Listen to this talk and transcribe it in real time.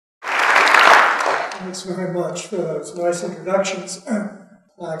Thanks very much for those nice introductions.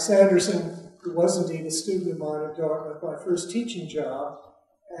 Max Anderson, who was indeed a student of mine at Dartmouth, my first teaching job,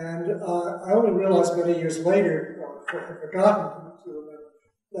 and I only realized many years later, or had forgotten to remember,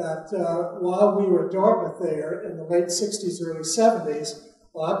 that while we were at Dartmouth there in the late 60s, early 70s,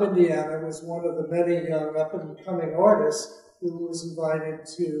 Bob Indiana was one of the many young up-and-coming artists who was invited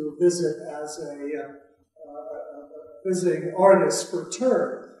to visit as a visiting artist for a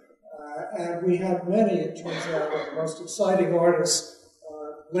term. And we had many, it turns out, of the most exciting artists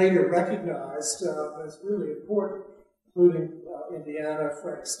later recognized as really important, including Indiana,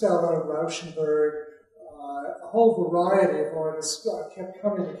 Frank Stella, Rauschenberg, a whole variety of artists kept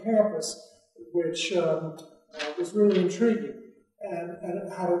coming to campus, which was really intriguing. And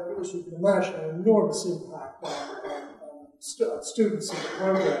it had, as you can imagine, an enormous impact on students in the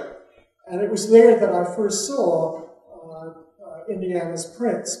program. And it was there that I first saw Indiana's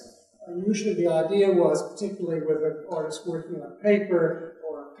prints. Usually the idea was, particularly with an artist working on paper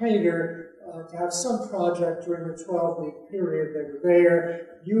or a painter, to have some project during the 12-week period they were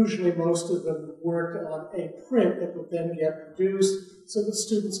there. Usually most of them worked on a print that would then get produced so that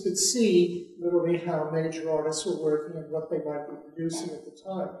students could see literally how major artists were working and what they might be producing at the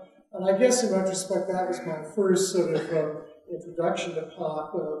time. And I guess in retrospect that was my first sort of introduction to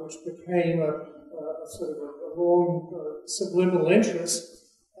pop, which became a sort of a long subliminal interest.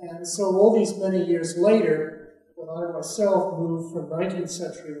 And so all these many years later, when I myself moved from 19th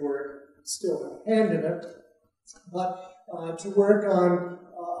century work, still had a hand in it, but to work on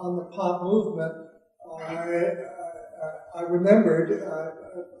the pop movement, I remembered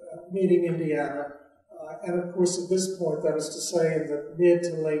meeting Indiana, and of course at this point, that is to say in the mid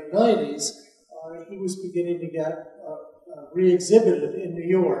to late 90s, he was beginning to get re-exhibited in New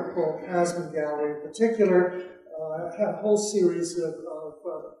York, Paul Kasman Gallery in particular, had a whole series of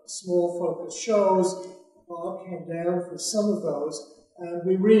small focus shows. Bob came down for some of those, and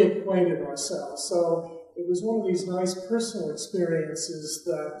we reacquainted ourselves. So it was one of these nice personal experiences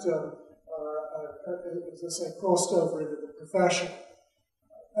that, as I say, crossed over into the profession.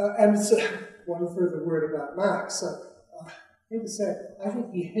 And it's one further word about Max. I hate to say, I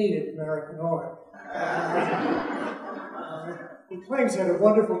think he hated American art. He claims he had a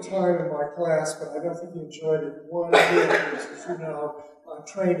wonderful time in my class, but I don't think he enjoyed it one bit, as you know, I'm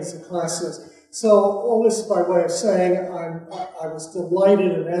trained as a classicist. So all this is by way of saying I was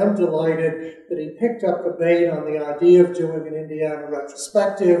delighted and am delighted that he picked up the bait on the idea of doing an Indiana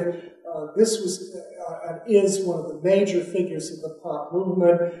retrospective. This was and is one of the major figures of the pop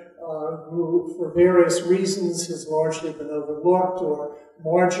movement, who for various reasons has largely been overlooked or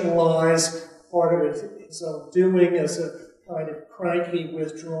marginalized, part of his own doing as a kind of cranky,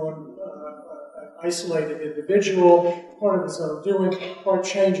 withdrawn, isolated individual, part of his own doing, part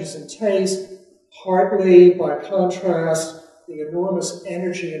changes in taste, partly, by contrast, the enormous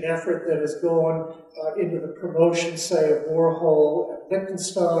energy and effort that has gone into the promotion, say, of Warhol and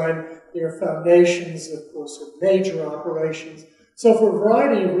Lichtenstein, their foundations, of course, are major operations. So for a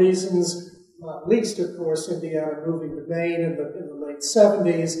variety of reasons, not least, of course, Indiana moving to Maine in the late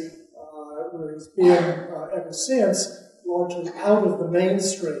 70s, where he's been ever since, largely out of the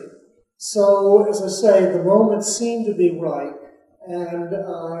mainstream. So, as I say, the moment seemed to be right, and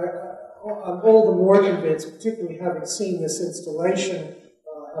I'm all the more convinced, particularly having seen this installation,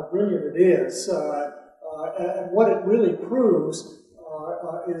 how brilliant it is. And what it really proves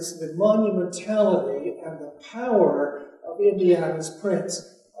is the monumentality and the power of Indiana's prints.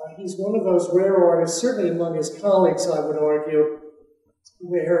 He's one of those rare artists, certainly among his colleagues, I would argue,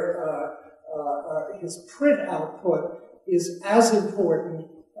 where his print output is as important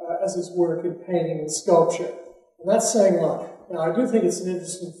as his work in painting and sculpture. And that's saying a lot. Now, I do think it's an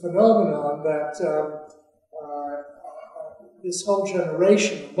interesting phenomenon that this whole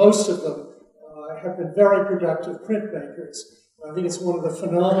generation, most of them, have been very productive printmakers. I think it's one of the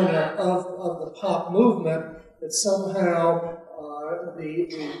phenomena of the pop movement that somehow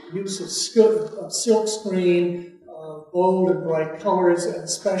the use of silk screen, bold and bright colors, and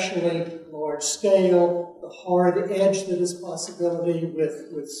especially large scale, the hard edge that is possibility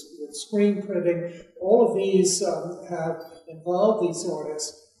with screen printing, all of these have involved these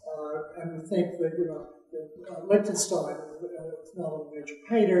artists, and we think that, you know, Lichtenstein is not only a major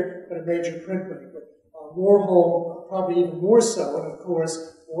painter, but a major printmaker. Warhol, probably even more so, and of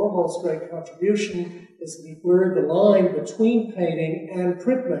course, Warhol's great contribution is that he blurred the line between painting and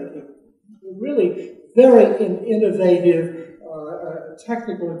printmaking. Really very innovative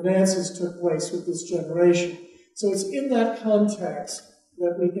technical advances took place with this generation. So it's in that context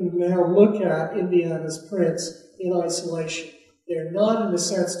that we can now look at Indiana's prints in isolation. They're not, in a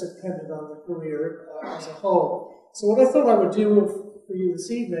sense, dependent on the career as a whole. So what I thought I would do for you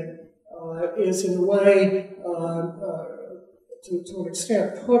this evening is, in a way, to an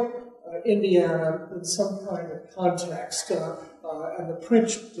extent, put Indiana in some kind of context, and the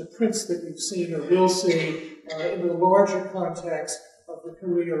prints that you've seen or will see in the larger context of the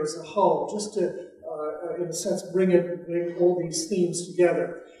career as a whole, just to, in a sense, bring all these themes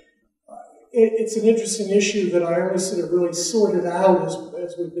together. It's an interesting issue that I only sort of really sorted out as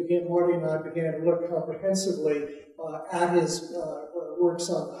Marty and I began to look comprehensively at his works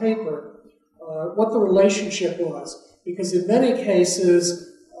on paper, what the relationship was. Because in many cases,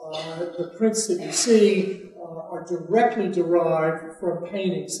 the prints that you see are directly derived from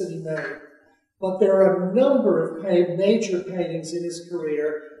paintings that he made. But there are a number of major paintings in his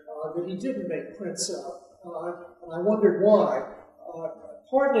career that he didn't make prints of. And I wondered why.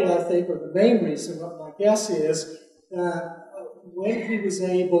 Partly, I think, or the main reason, my guess is, that when he was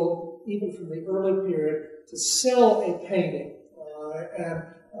able, even from the early period, to sell a painting, and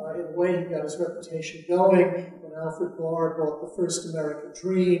in a way he got his reputation going when Alfred Barr bought the first American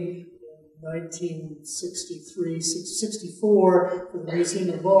Dream in 1963-64 for the Museum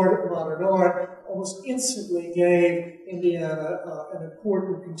of Modern Art, almost instantly gave Indiana an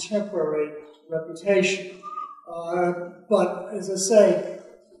important contemporary reputation. But, as I say,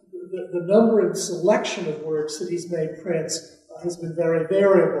 the number and selection of works that he's made prints has been very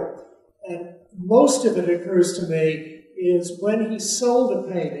variable. And most of it occurs to me is when he sold a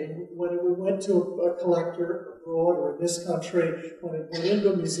painting, when it went to a collector abroad or in this country, when it went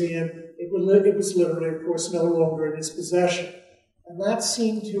into a museum, it was literally, of course, no longer in his possession. And that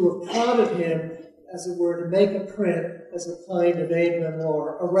seemed to have prodded him, as it were, to make a print as a kind of aid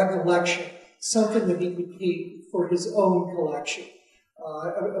memoir, a recollection, something that he could keep for his own collection.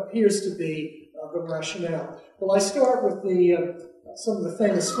 Appears to be the rationale. Well, I start with some of the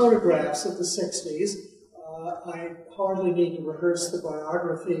famous photographs of the 60s. I hardly need to rehearse the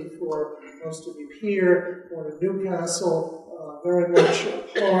biography for most of you here. Born in Newcastle, very much a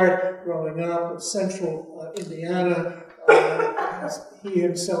part growing up in central Indiana. As he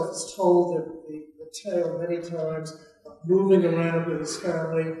himself has told the tale many times, of moving around with his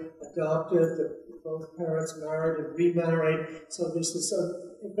family, adopted, both parents married and remarried. So there's this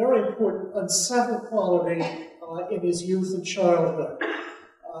very important unsettled quality in his youth and childhood,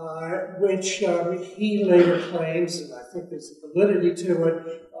 which he later claims, and I think there's a validity to it,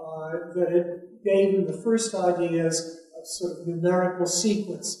 that it gave him the first ideas of sort of numerical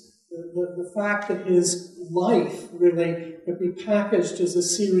sequence. The fact that his life really could be packaged as a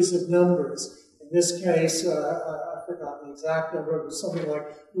series of numbers. In this case, I forgot the exact number, it was something like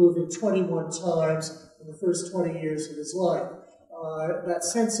moving 21 times in the first 20 years of his life. That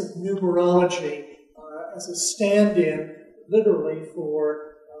sense of numerology as a stand-in, literally,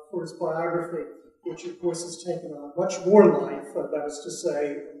 for his biography, which of course has taken on much more life, that is to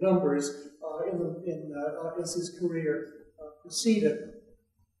say, numbers, as his career proceeded.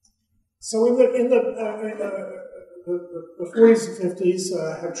 So in the 40s and 50s,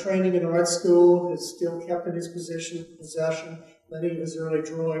 had training in art school, is still kept in his possession. Many of his early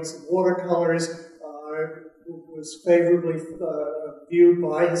drawings and watercolors, was favorably viewed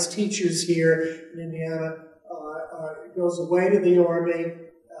by his teachers here in Indiana. Goes away to the Army,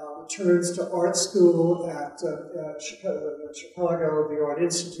 returns to art school at Chicago, the Art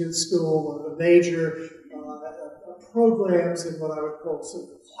Institute School, one of the major programs in what I would call sort of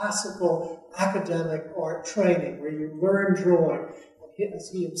classical academic art training, where you learn drawing. As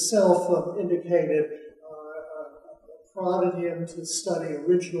he himself indicated, prodded him to study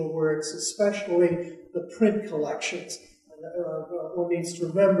original works, especially the print collections. One needs to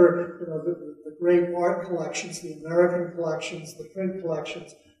remember, the great art collections, the American collections, the print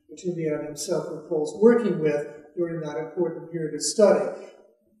collections, which Indiana himself recalls working with during that important period of study.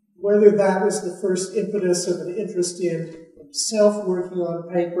 Whether that was the first impetus of an interest in himself working on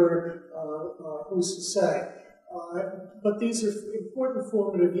paper, who's to say? But these are important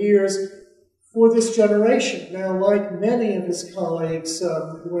formative years for this generation. Now, like many of his colleagues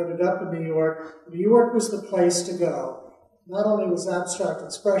who ended up in New York was the place to go. Not only was abstract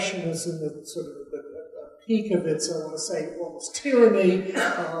expressionism the sort of the peak of its, I want to say, almost tyranny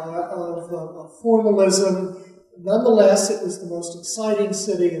of formalism. Nonetheless, it was the most exciting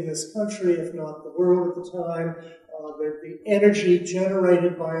city in this country, if not the world at the time. The energy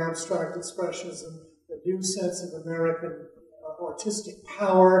generated by abstract expressionism, the new sense of American artistic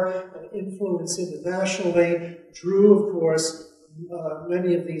power and influence internationally, drew, of course,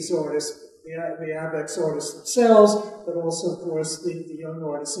 many of these artists, the Avex artists themselves, but also, of course, the young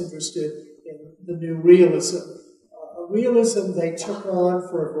artists interested in the new realism. A realism they took on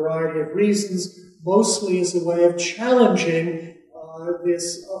for a variety of reasons, mostly as a way of challenging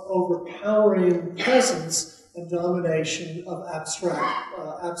this overpowering presence and domination of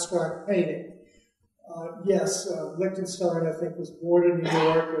abstract painting. Yes, Lichtenstein, I think, was born in New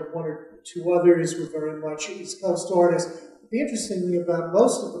York, and one or two others were very much East Coast artists. The interesting thing about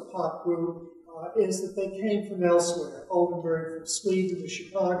most of the pop group is that they came from elsewhere. Oldenburg from Sweden to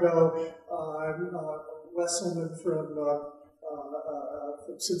Chicago, Wesselman from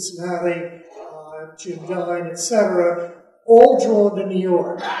Cincinnati, Jim Dine, etc., all drawn to New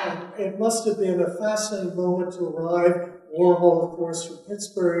York. And it must have been a fascinating moment to arrive. Warhol, of course, from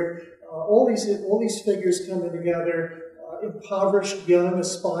Pittsburgh. All these figures coming together, impoverished, young,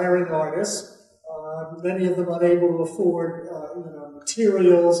 aspiring artists, many of them unable to afford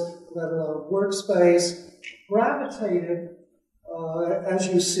materials, let alone workspace, gravitated, as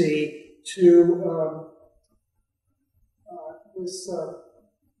you see, to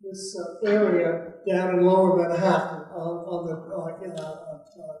this area down in Lower Manhattan on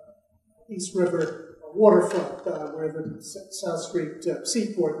the East River waterfront, where the South Street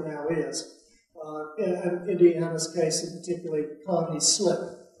seaport now is. In Indiana's case, in particularly Coney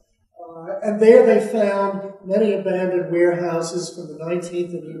Slip. And there they found many abandoned warehouses from the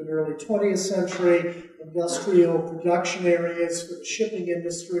 19th and even early 20th century, industrial production areas for the shipping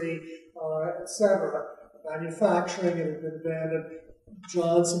industry, etc. Manufacturing had been abandoned.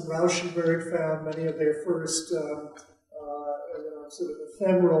 Johns and Rauschenberg found many of their first sort of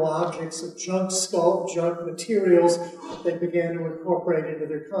ephemeral objects of junk materials that they began to incorporate into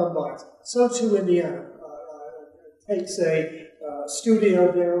their combines. So too Indiana takes a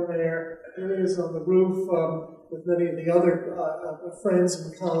studio down there. Here it is on the roof with many of the other friends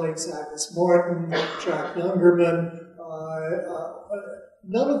and colleagues, Agnes Martin, Jack Youngerman.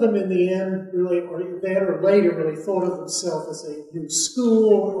 None of them in the end really, or then or later, really thought of themselves as a new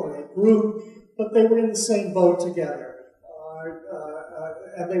school or a group, but they were in the same boat together.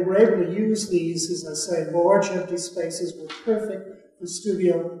 And they were able to use these, as I say, large empty spaces were perfect for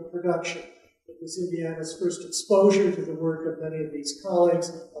studio production. It was Indiana's first exposure to the work of many of these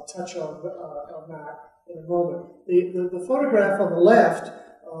colleagues. I'll touch on that in a moment. The photograph on the left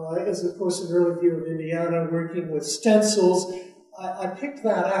is, of course, an early view of Indiana working with stencils. I picked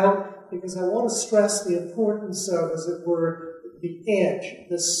that out because I want to stress the importance of, as it were, the edge,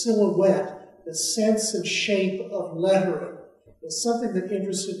 the silhouette, the sense and shape of lettering. It's something that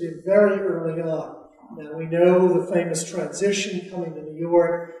interested me very early on. Now, we know the famous transition coming to New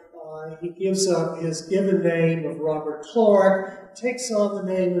York. He gives up his given name of Robert Clark, takes on the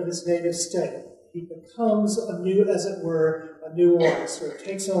name of his native state. He becomes a new, as it were, a new artist, or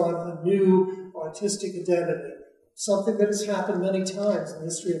takes on a new artistic identity. Something that has happened many times in the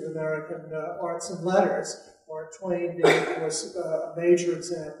history of American arts and letters. Mark Twain being, of course, a major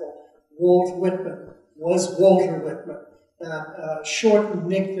example. Walt Whitman was Walter Whitman. That shortened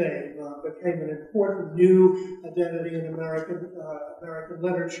nickname became an important new identity in American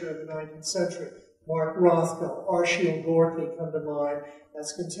literature in the 19th century. Mark Rothko, Archie Gorky come to mind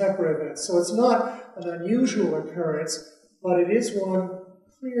as contemporary events. So it's not an unusual occurrence, but it is one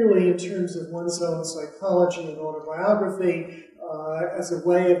clearly in terms of one's own psychology and autobiography as a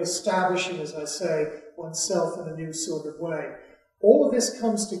way of establishing, as I say, oneself in a new sort of way. All of this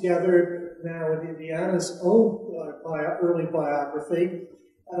comes together now in Indiana's own early biography.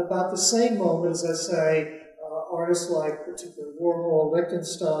 At about the same moment, as I say, artists like particularly Warhol,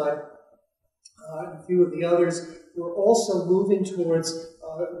 Lichtenstein, and a few of the others were also moving towards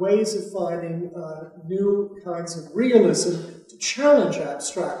ways of finding new kinds of realism to challenge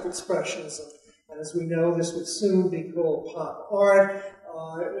abstract expressionism. And as we know, this would soon be called pop art.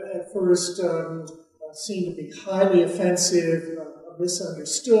 At first, seemed to be highly offensive,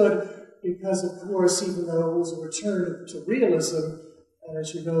 misunderstood, because, of course, even though it was a return to realism, and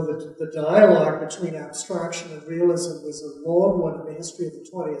as you know, the dialogue between abstraction and realism was a long one in the history of the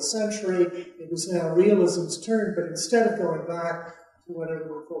 20th century. It was now realism's turn, but instead of going back to whatever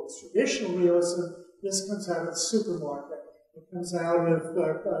we call traditional realism, this comes out of the supermarket. It comes out of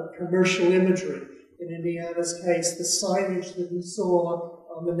commercial imagery. In Indiana's case, the signage that we saw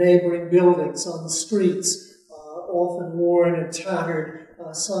on the neighboring buildings, on the streets, often worn and tattered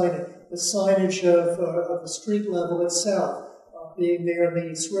signage. The signage of the street level itself, being there in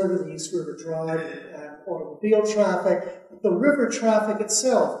the East River Drive and automobile traffic. But the river traffic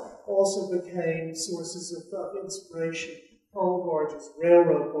itself also became sources of inspiration. Coal barges,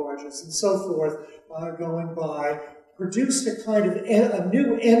 railroad barges, and so forth going by, produced a kind of a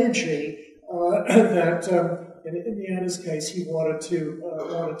new energy that, in Indiana's case, he wanted to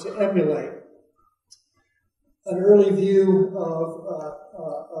emulate. An early view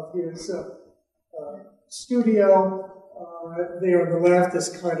of his studio. There on the left, this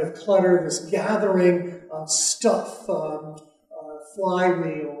kind of clutter, this gathering of stuff,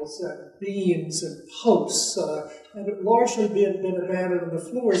 flywheels and beams and posts, and it largely been abandoned on the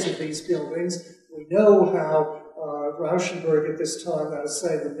floors of these buildings. We know how Rauschenberg at this time, I would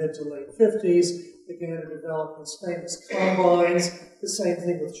say the mid to late 50s, began to develop his famous combines. The same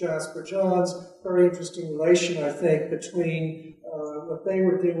thing with Jasper Johns. Very interesting relation, I think, between what they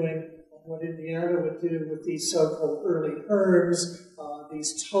were doing and what Indiana would do with these so-called early herms,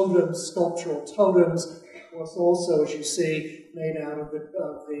 these totems, sculptural totems, was also, as you see, made out of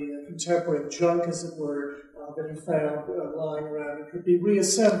the contemporary junk, as it were, that he found lying around and could be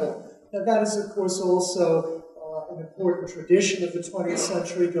reassembled. Now that is, of course, also an important tradition of the 20th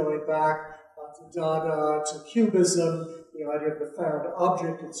century, going back to Dada, to Cubism, the idea of the found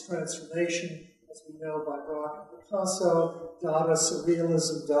object, its transformation, as we know by Braque and Picasso, Dada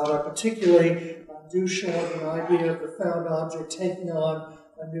surrealism, Dada particularly, Duchamp, the idea of the found object taking on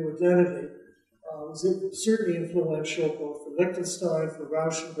a new identity. Was certainly influential both for Lichtenstein, for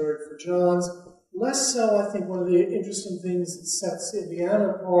Rauschenberg, for Johns. Less so, I think, one of the interesting things that sets Indiana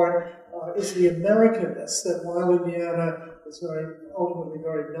apart is the Americanness, that while Indiana is ultimately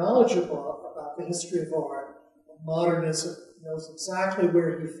very knowledgeable about the history of art, and modernism, knows exactly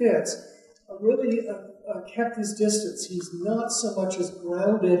where he fits, really kept his distance. He's not so much as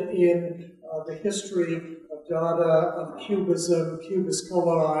grounded in the history of Dada, of Cubism, Cubist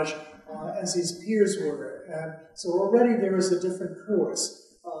collage, as his peers were. And so already there is a different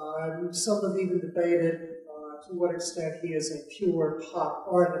course. Some have even debated to what extent he is a pure pop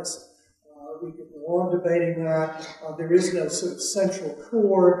artist. We could go on debating that. There is no sort of central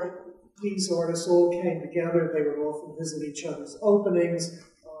core. These artists all came together. They would often visit each other's openings,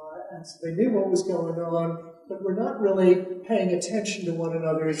 and so they knew what was going on, but were not really paying attention to one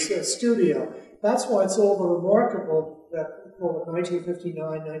another's studio. That's why it's all the remarkable that, call it 1959,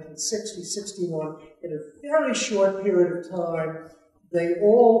 1960, 61, in a very short period of time, they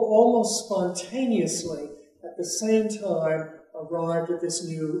all almost spontaneously, at the same time, arrived at this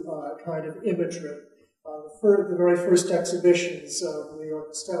new kind of imagery. The very first exhibitions Leo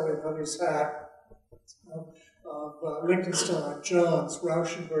Costello and others had of Lichtenstein, Johns,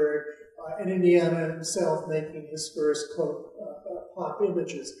 Rauschenberg, and Indiana himself making his first, quote, pop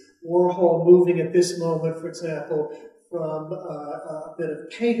images. Warhol moving at this moment, for example, from a bit of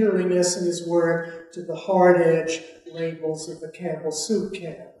painterliness in his work to the hard-edge labels of the Campbell soup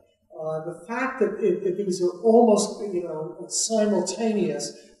can. The fact that these are almost,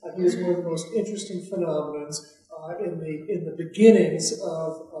 simultaneous, is one of the most interesting phenomena in the beginnings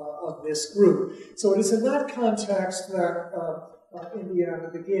of this group. So it is in that context that Indiana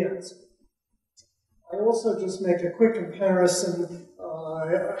begins. I also just make a quick comparison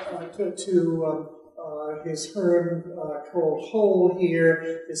to his herm called Whole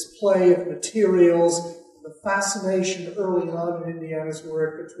here, this play of materials, the fascination early on in Indiana's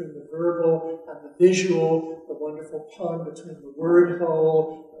work between the verbal and the visual, the wonderful pun between the word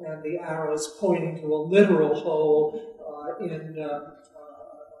whole and the arrows pointing to a literal hole in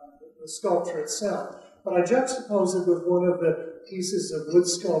the sculpture itself. But I juxtapose it with one of the pieces of wood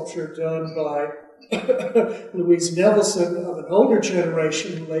sculpture done by Louise Nevelson of an older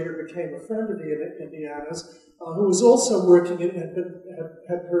generation who later became a friend of the Indiana's, who was also working and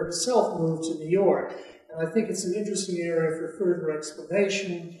had herself moved to New York. And I think it's an interesting area for further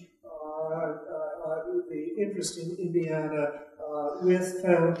explanation, the interest in Indiana with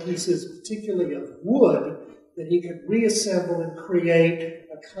found pieces, particularly of wood, that he could reassemble and create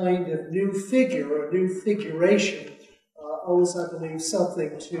a kind of new figure, or a new figuration, owes, I believe,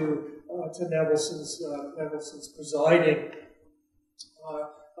 something to Nevelson's presiding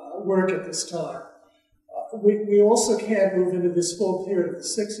work at this time. We also can't move into this full period of the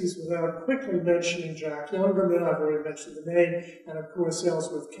 60s without quickly mentioning Jack Youngerman. I've already mentioned the name, and of course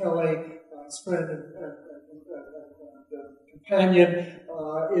Ellsworth Kelly, his friend and companion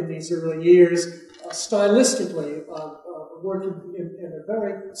in these early years, stylistically working in a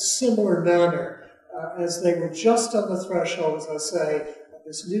very similar manner as they were just on the threshold, as I say, of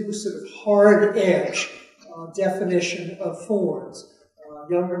this new sort of hard edge definition of forms.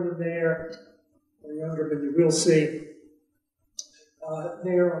 Youngerman there, or Youngerman you will see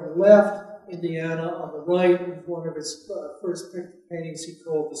there on the left, Indiana on the right, with one of his first paintings he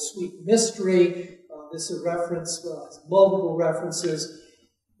called The Sweet Mystery. This is a reference, multiple references.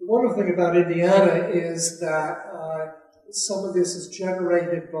 The wonderful thing about Indiana is that some of this is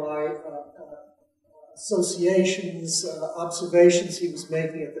generated by associations, observations he was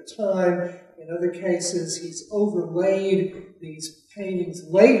making at the time. In other cases, he's overlaid these paintings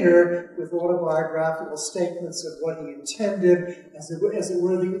later with autobiographical statements of what he intended, as it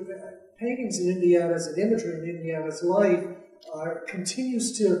were, the paintings in Indiana as an imagery in Indiana's life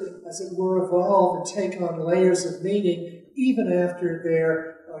continues to, as it were, evolve and take on layers of meaning even after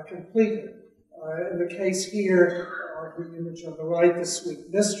they're completed. In the case here, the image on the right, the Sweet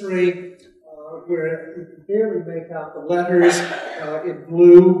Mystery, where you can barely make out the letters in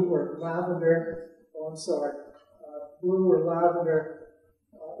blue or lavender. Oh, I'm sorry. Blue or lavender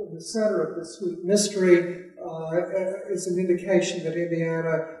in the center of the Sweet Mystery is an indication that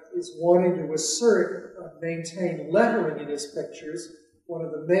Indiana is wanting to assert, maintain lettering in his pictures, one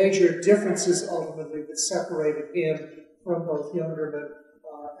of the major differences ultimately that separated him from both Youngerman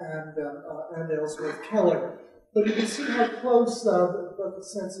and Ellsworth Kelly. But you can see how close the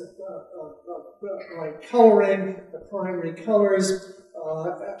sense of like coloring, the primary colors.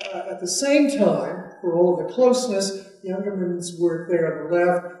 At the same time, for all the closeness, Youngerman's work there on the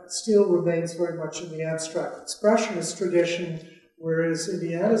left still remains very much in the abstract expressionist tradition, whereas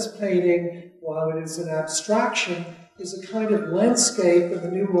Indiana's painting, while it is an abstraction, is a kind of landscape in the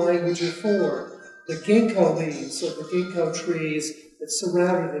new language of form. The ginkgo leaves of the ginkgo trees that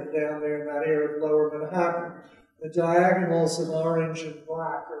surrounded him down there in that area of lower Manhattan. The diagonals of orange and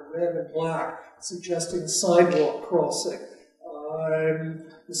black, or red and black, suggesting sidewalk crossing.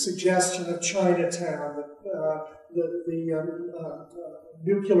 The suggestion of Chinatown, the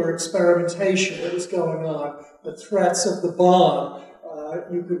nuclear experimentation that was going on, the threats of the bomb.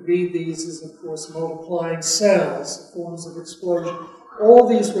 You could read these as, of course, multiplying cells, forms of explosion. All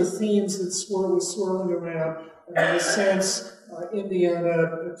these were themes that were swirling around, and in a sense,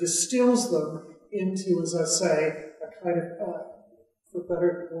 Indiana distills them into, as I say, a kind of, for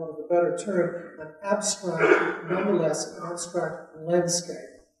want of a better term, an abstract, nonetheless, an abstract landscape.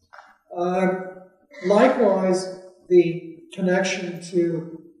 Likewise, the connection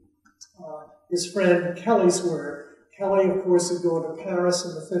to his friend Kelly's work. Kelly, of course, had gone to Paris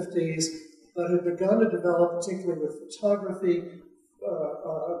in the 50s, but had begun to develop, particularly with photography,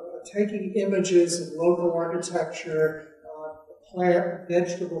 taking images of local architecture, plant,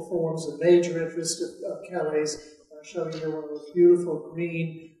 vegetable forms, a major interest of Kelly's. I'll show you here one of those beautiful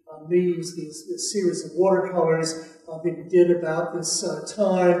green leaves, this series of watercolors that he did about this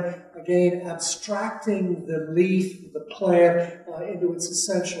time. Again, abstracting the leaf, the plant, into its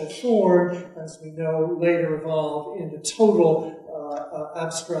essential form, as we know later evolved into total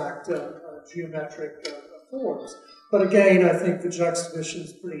abstract geometric forms. But again, I think the juxtaposition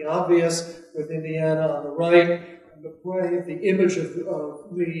is pretty obvious with Indiana on the right, and the image of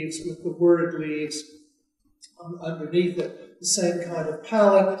leaves with the word leaves underneath it, the same kind of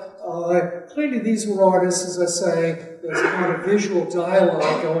palette. Clearly these were artists, as I say, there's a kind of visual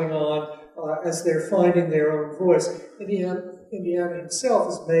dialogue going on as they're finding their own voice. Indiana himself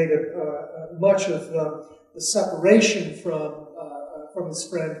has made much of the separation from his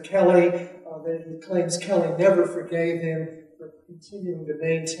friend Kelly. That he claims Kelly never forgave him for continuing to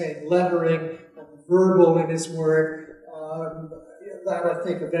maintain lettering and verbal in his work. That, I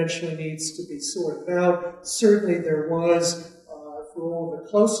think, eventually needs to be sorted out. Certainly there was, for all the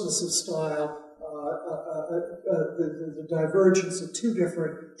closeness of style, the divergence of two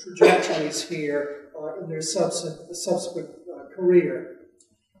different trajectories here in their subsequent career.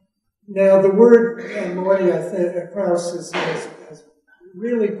 Now, the word Marty, I think, Krauss has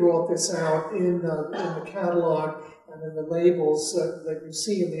really brought this out in the catalog and in the labels that you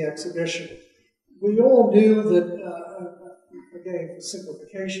see in the exhibition. We all knew that, again, for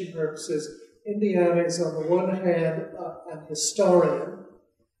simplification purposes, Indiana is on the one hand an historian,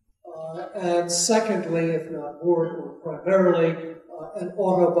 and secondly, if not more or primarily, an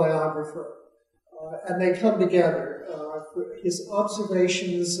autobiographer. And they come together. His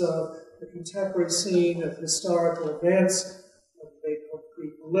observations of the contemporary scene of historical events, they could be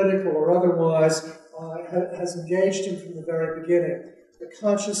political or otherwise, has engaged him from the very beginning. The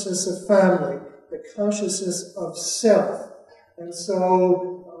consciousness of family, the consciousness of self. And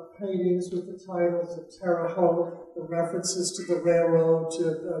so paintings with the titles of Terre Haute, the references to the railroad, to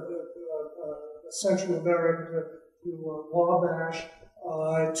Central America, to Wabash,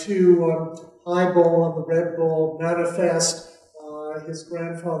 to Highball and the Red Bull, Manifest, his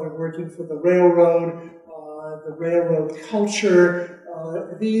grandfather working for the railroad culture.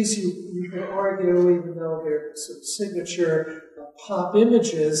 These, you can argue, even though they're sort of signature pop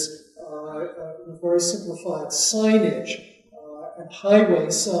images, with very simplified signage and highway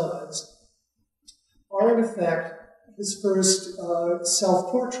signs, are in effect his first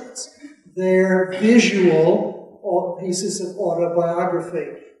self-portraits. They're visual pieces of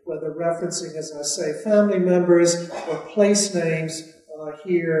autobiography. whether referencing, as I say, family members or place names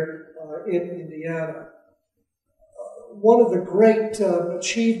here in Indiana. One of the great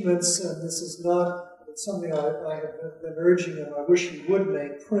achievements, and this is not something I have been urging and I wish he would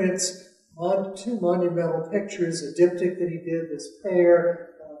make, Prince, two monumental pictures, a diptych that he did, this pair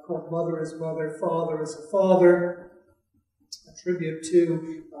called Mother is Mother, Father is a Father, a tribute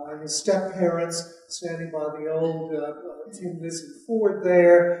to his step-parents standing by the old Tim Lizzie Ford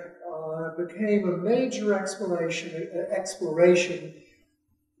there, became a major exploration,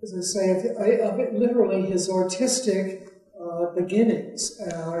 as I say, of it, literally his artistic beginnings,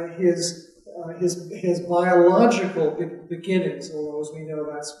 his biological beginnings, although as we know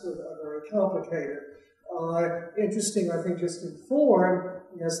that's very complicated. Interesting, I think, just in form,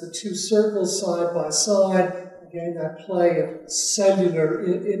 he has the two circles side by side, again, that play of cellular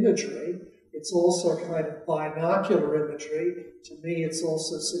imagery. It's also kind of binocular imagery. To me, it's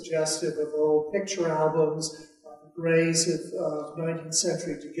also suggestive of old picture albums, grays of 19th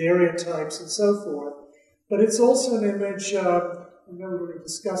century daguerreotypes and so forth. But it's also an image, I've never really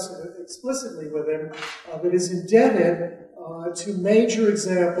discussed it explicitly with him, that is indebted to major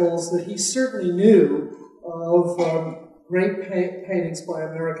examples that he certainly knew of great paintings by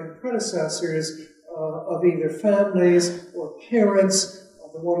American predecessors of either families or parents.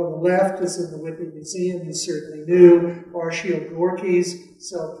 The one on the left is in the Whitney Museum, he certainly knew. Archie Gorky's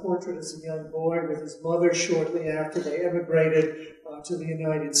self-portrait as a young boy with his mother shortly after they emigrated to the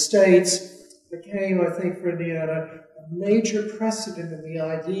United States became, I think, for Indiana, a major precedent in the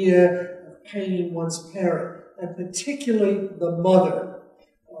idea of painting one's parent, and particularly the mother.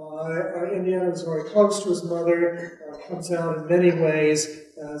 Indiana was very close to his mother, comes out in many ways,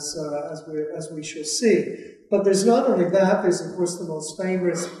 as we shall see. But there's not only that, there's of course the most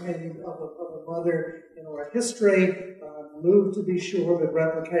famous painting of a mother in art history, Louvre to be sure, but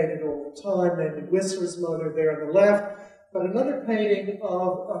replicated all the time, named Whistler's Mother there on the left, but another painting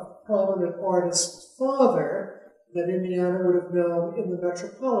of a prominent artist's father that Indiana would have known in the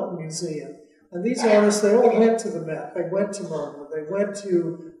Metropolitan Museum. And these artists, they all went to the Met, they went to MoMA, they went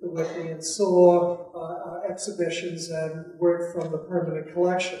to the Whitney and saw exhibitions and worked from the permanent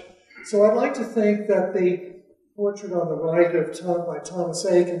collection. So I'd like to think that the portrait on the right by Thomas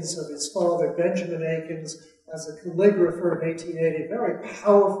Akins of his father, Benjamin Akins, as a calligrapher in 1880, a very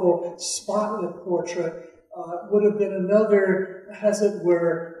powerful, spotlit portrait, would have been another, as it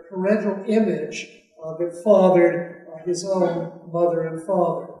were, parental image that fathered his own mother and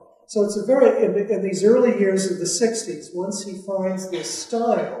father. So it's a very, in these early years of the 60s, once he finds this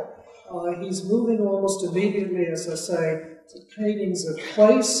style, he's moving almost immediately, as I say, to paintings of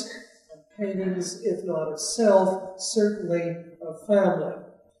place, paintings, if not of self, certainly of family.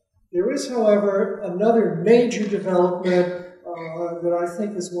 There is, however, another major development that I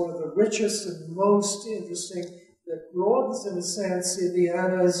think is one of the richest and most interesting, that broadens, in a sense,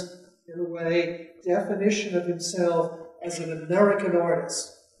 Indiana's, in a way, definition of himself as an American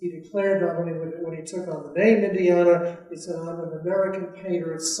artist. He declared not only when he took on the name Indiana, he said, I'm an American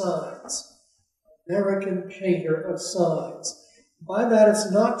painter of signs. American painter of signs. By that, it's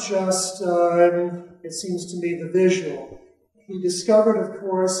not just, it seems to me, the visual. He discovered, of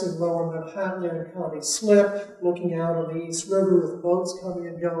course, in lower Manhattan and Connie Slip, looking out on the East River with boats coming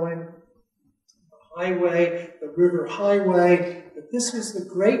and going, the highway, the river highway, that this was the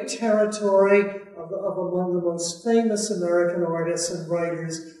great territory of among the most famous American artists and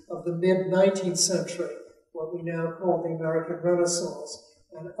writers of the mid-19th century, what we now call the American Renaissance.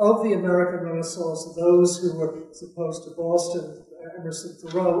 And of the American Renaissance, those who were, as opposed to Boston, Emerson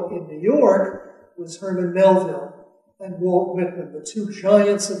Thoreau in New York, was Herman Melville and Walt Whitman, the two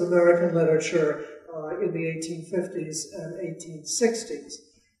giants of American literature in the 1850s and 1860s.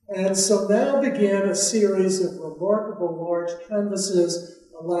 And so now began a series of remarkable large canvases,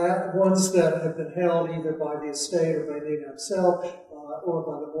 ones that have been held either by the estate or by Indiana himself, or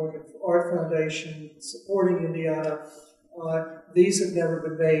by the Morgan Art Foundation supporting Indiana. These have never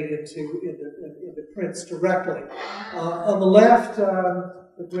been made into prints directly. On the left,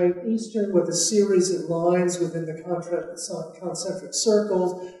 the Great Eastern with a series of lines within the concentric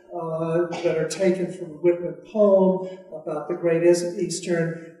circles that are taken from a Whitman poem about the Great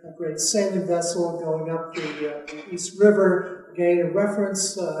Eastern, a great sailing vessel going up the East River. Again, a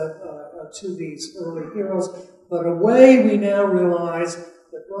reference to these early heroes. But a way we now realize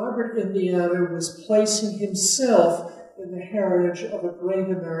that Robert Indiana was placing himself in the heritage of a great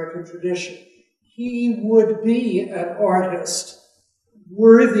American tradition. He would be an artist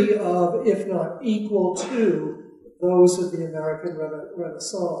worthy of, if not equal to, those of the American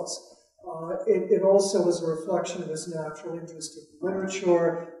Renaissance. It also is a reflection of his natural interest in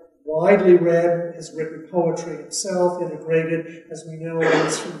literature, widely read, has written poetry himself, integrated, as we know,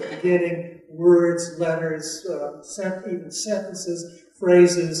 from the beginning, words, letters, even sentences,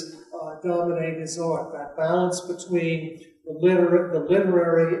 phrases dominate his art. That balance between the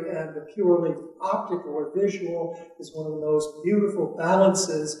literary and the purely optical or visual is one of the most beautiful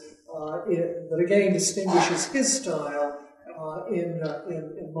balances that again distinguishes his style in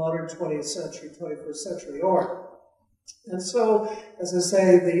modern 20th century, 21st century art. And so, as I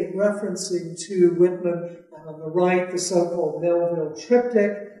say, the referencing to Whitman, and on the right, the so-called Melville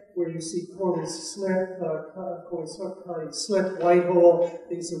triptych, where you see Corley's Slip, Whitehall.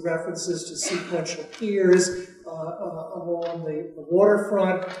 These are references to sequential piers along the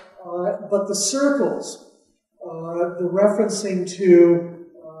waterfront. But the circles, the referencing to,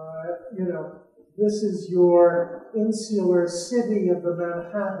 this is your insular city of the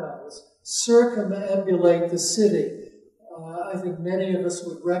Manhattans, circumambulate the city. I think many of us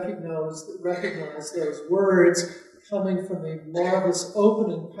would recognize those words coming from the marvelous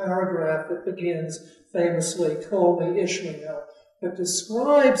opening paragraph that begins famously, "Call me Ishmael," that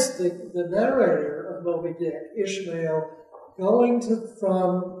describes the narrator of Moby Dick, Ishmael, going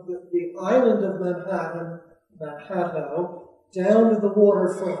from the island of Manhattan, down to the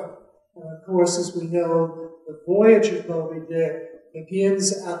waterfront. And of course, as we know, the voyage of Moby Dick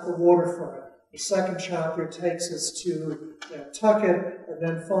begins at the waterfront. The second chapter takes us to Nantucket, and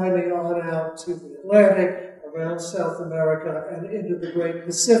then finally on out to the Atlantic, around South America, and into the Great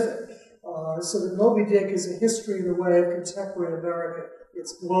Pacific. So that Moby Dick is a history in a way of contemporary America.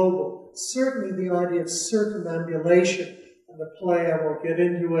 It's global. Certainly the idea of circumambulation and the play, I won't get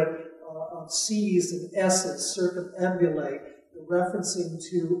into it, of C's and S's, circumambulate, the referencing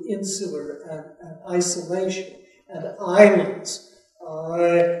to insular and isolation and islands.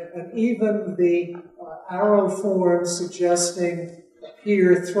 And even the arrow form suggesting a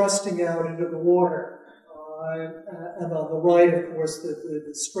pier thrusting out into the water. And on the right, of course,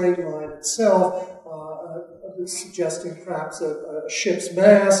 the straight line itself, suggesting perhaps a ship's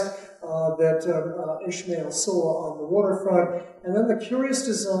mast that Ishmael saw on the waterfront. And then the curious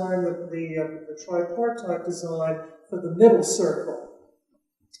design, the tripartite design for the middle circle.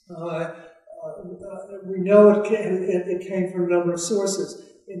 We know it came from a number of sources.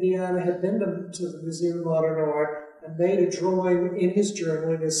 Indiana had been to the Museum of Modern Art and made a drawing in his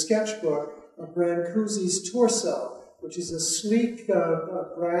journal, in his sketchbook, of Brancusi's torso, which is a sleek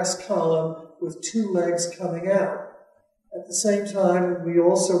brass column with two legs coming out. At the same time, we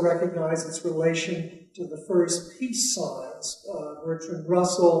also recognize its relation to the first peace signs, Bertrand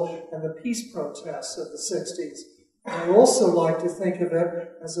Russell and the peace protests of the 60s. I also like to think of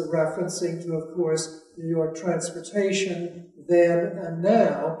it as a referencing to, of course, New York transportation then and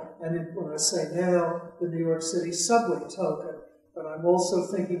now, and when I say now, the New York City subway token. But I'm also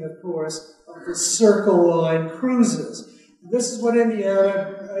thinking, of course, of the Circle Line cruises. This is what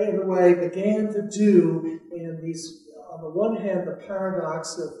Indiana, in a way, began to do in these, on the one hand, the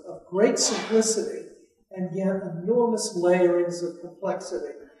paradox of great simplicity and yet enormous layerings of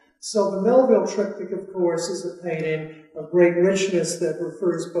complexity. So the Melville triptych, of course, is a painting of great richness that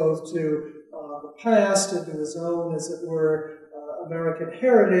refers both to the past and to his own, as it were, American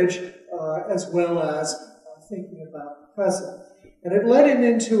heritage, as well as thinking about the present. And it led him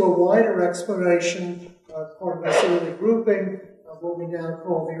into a wider exploration, part of this early grouping, of what we now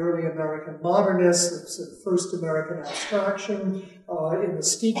call the early American modernists, the first American abstraction in the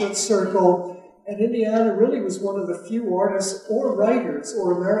Stieglitz circle. And Indiana really was one of the few artists or writers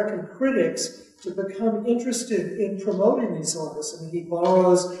or American critics to become interested in promoting these artists. I mean, he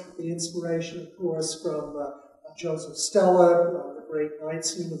borrows the inspiration, of course, from Joseph Stella, the great night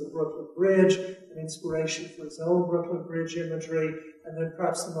scene of the Brooklyn Bridge, an inspiration for his own Brooklyn Bridge imagery, and then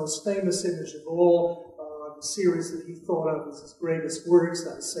perhaps the most famous image of all, the series that he thought of as his greatest works,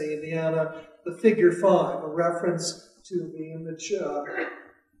 that is, say, Indiana, the Figure 5, a reference to the image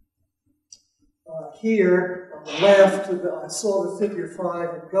here on the left. I saw the Figure 5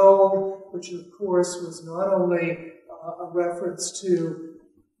 in gold, which of course was not only a reference to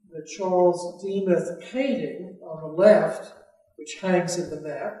the Charles Demuth painting on the left, which hangs in the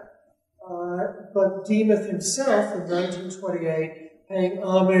Met, but Demuth himself in 1928 paying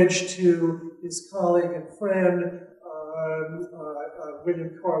homage to his colleague and friend,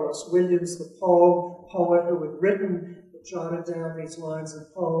 William Carlos Williams, the poet who had jotted down these lines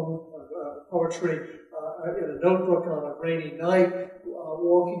of poetry in a notebook on a rainy night,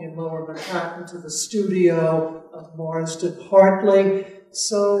 walking in Lower Manhattan to the studio of Marsden Hartley.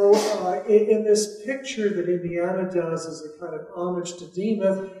 So in this picture that Indiana does as a kind of homage to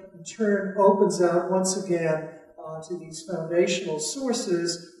Demuth, in turn opens out once again to these foundational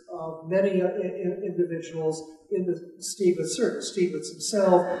sources of many individuals in the Stieglitz circle. Stieglitz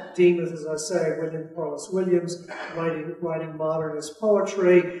himself, Demuth, as I say, William Carlos Williams, writing modernist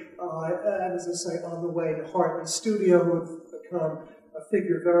poetry, and as I say, on the way to Hartley's studio, who would become a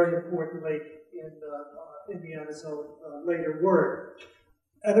figure very importantly in Indiana's own later work.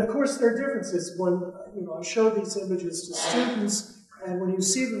 And of course, there are differences. When I show these images to students, and when you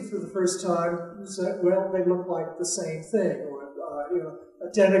see them for the first time, you say, well, they look like the same thing, or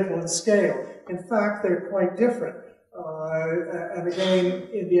identical in scale. In fact, they're quite different. And again,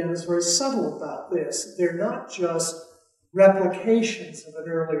 Indiana is very subtle about this. They're not just replications of an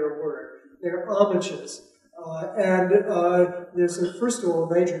earlier work. They're homages. There's, first of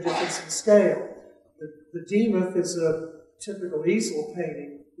all, a major difference in scale. The Demuth is a typical easel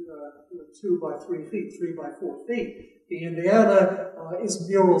painting, 2 by 3 feet, 3 by 4 feet. The Indiana is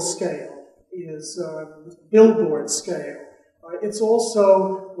mural scale, is billboard scale. It's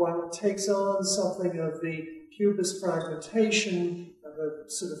also, while it takes on something of the Cubist fragmentation, the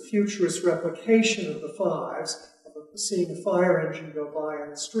sort of futurist replication of the fives, of seeing a fire engine go by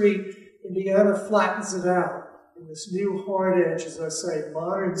on the street, Indiana flattens it out in this new hard edge, as I say,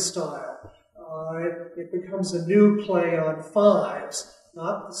 modern style. It becomes a new play on fives,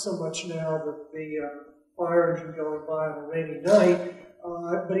 not so much now the fire engine going by on a rainy night,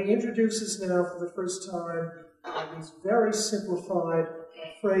 but he introduces now for the first time these very simplified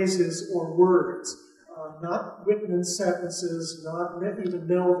phrases or words, not written in sentences, not even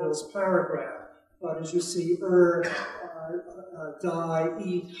Melville's paragraph, but as you see, die,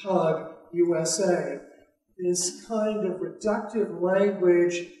 eat, hug, USA. This kind of reductive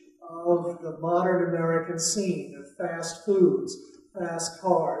language of the modern American scene, of fast foods, fast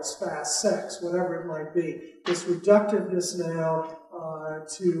cars, fast sex, whatever it might be. This reductiveness now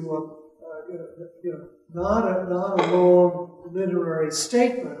to not a long literary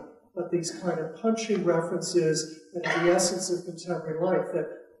statement, but these kind of punchy references that are the essence of contemporary life, that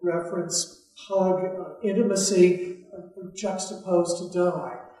reference hug, intimacy, juxtaposed to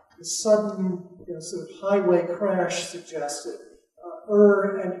die. The sudden sort of highway crash suggested,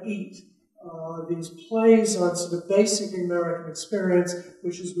 and eat. These plays on sort of basic American experience,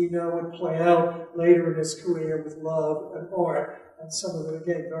 which as we know would play out later in his career with love and art, and some of it,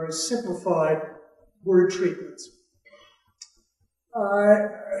 again, very simplified word treatments.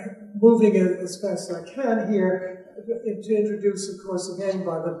 Moving as fast as I can here, to introduce, of course, again,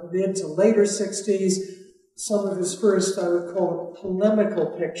 by the mid to later 60s, some of his first, I would call it, polemical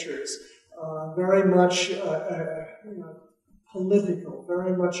pictures, very much political,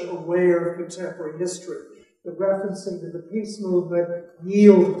 very much aware of contemporary history. The referencing to the peace movement,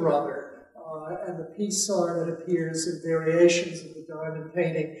 Yield Brother, and the peace sign that appears in variations of the diamond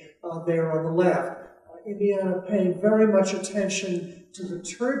painting there on the left. Indiana paying very much attention to the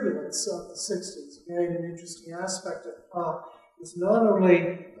turbulence of the 60s. Again, an interesting aspect of pop is not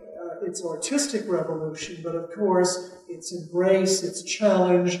only its artistic revolution, but of course its embrace, its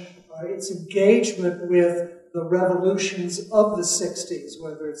challenge, its engagement with the revolutions of the 60s,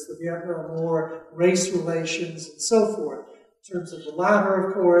 whether it's the Vietnam War, race relations, and so forth. In terms of the latter,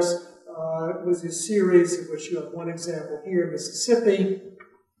 of course, was a series of which you have one example here, Mississippi,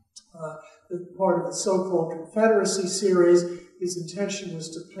 part of the so-called Confederacy series. His intention was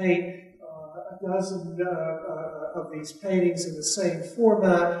to paint a dozen of these paintings in the same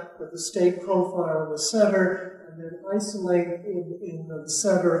format, with the state profile in the center, and then isolate in the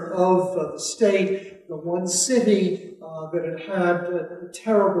center of the state the one city that had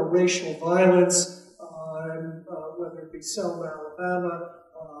terrible racial violence, whether it be Selma, Alabama,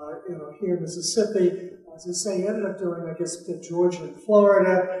 here in Mississippi. As I say, he ended up doing, I guess, Georgia and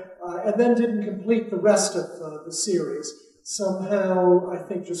Florida, and then didn't complete the rest of the series. Somehow, I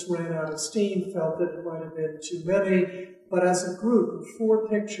think, just ran out of steam, felt that it might have been too many, but as a group of 4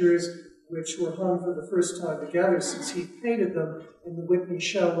 pictures, which were hung for the first time together since he painted them in the Whitney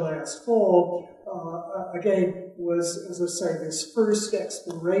show last fall, again, was, as I say, this first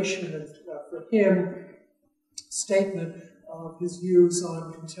exploration for him, statement of his views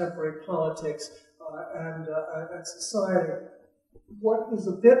on contemporary politics and society. What is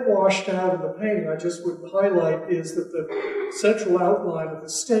a bit washed out of the painting, I just would highlight, is that the central outline of the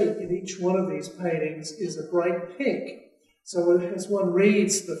state in each one of these paintings is a bright pink. So as one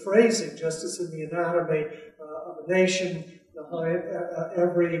reads the phrasing, just as in the anatomy of a nation,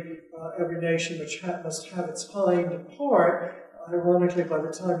 every nation which must have its hind part, ironically, by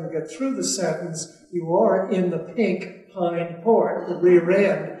the time you get through the sentence, you are in the pink hind part, the rear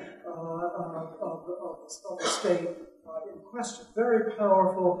end of the state in question. Very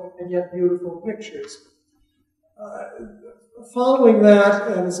powerful and yet beautiful pictures. Following that,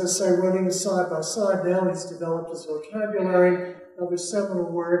 and as I say, running side by side, now he's developed his vocabulary. Another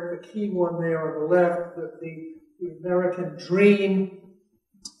seminal work, the key one there on the left, the American Dream.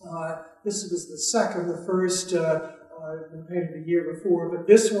 This was the second, the first been painted the year before, but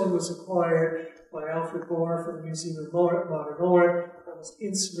this one was acquired by Alfred Barr for the Museum of Modern Art. That was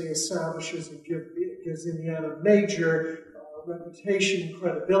instantly establishes and gives Indiana major reputation,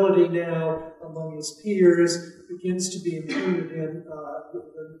 credibility now among his peers, begins to be included in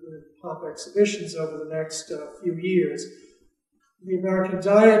the top exhibitions over the next few years. The American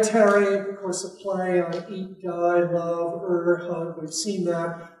Dietary, of course, a play on eat, die, love, hug. We've seen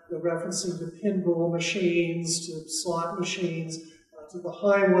that, the referencing to pinball machines, to slot machines, to the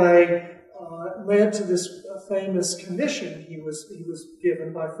highway, led to this famous commission he was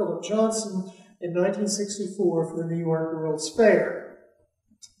given by Philip Johnson in 1964 for the New York World's Fair.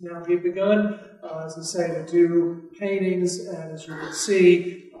 Now, he had begun, as I say, to do paintings, and as you can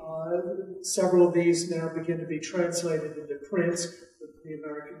see, several of these now begin to be translated into print. The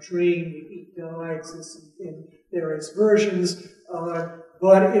American Dream, the Eat Die exists in various versions,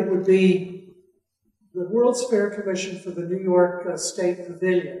 but it would be the World's Fair Commission for the New York State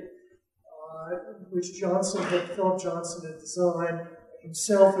Pavilion, which Philip Johnson had designed,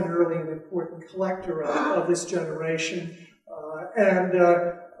 himself an early and important collector of this generation, and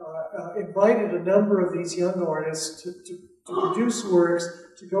invited a number of these young artists to produce works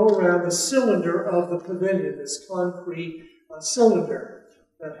to go around the cylinder of the pavilion, this concrete cylinder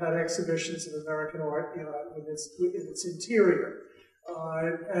that had exhibitions of American art in its interior.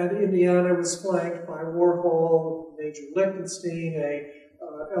 And Indiana was flanked by Warhol, Major Lichtenstein,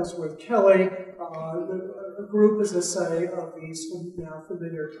 Ellsworth Kelly, a group, as I say, of these now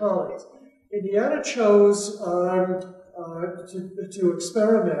familiar colleagues. Indiana chose to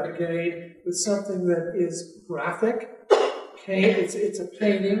experiment again with something that is graphic. It's a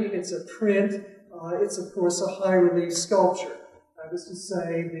painting, it's a print, it's of course a high-relief sculpture. That is to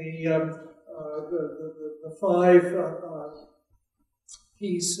say, the five-piece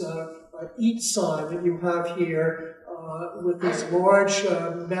eat sign that you have here with these large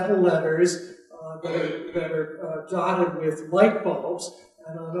metal letters that are dotted with light bulbs,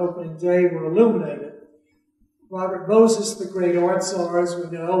 and on opening day were illuminated. Robert Moses, the great art czar, as we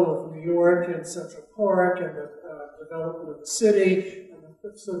know, of New York and Central Park and the development of the city, and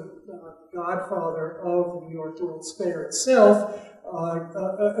the sort of godfather of the New York World's Fair itself,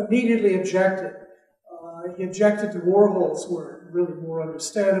 immediately objected. He objected to Warhol's work, really more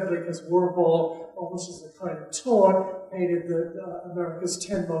understandably, because Warhol, almost as a kind of taunt, painted America's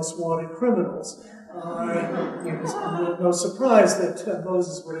 10 most wanted criminals. It was no surprise that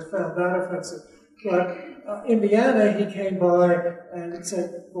Moses would have found that offensive. But Indiana, he came by and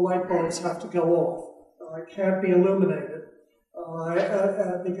said, the light bulbs have to go off. It can't be illuminated.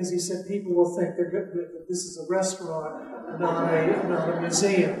 Because he said people will think that this is a restaurant, not a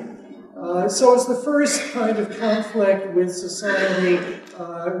museum. So it's the first kind of conflict with society,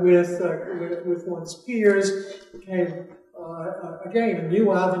 with one's peers. Became, again, a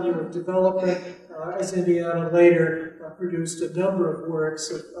new avenue of development, as Indiana later produced a number of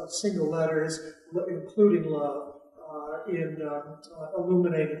works of single letters, including love, in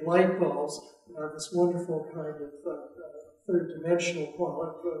illuminated light bulbs, this wonderful kind of third-dimensional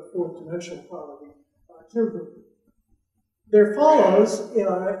quality, fourth-dimensional quality to them. There follows,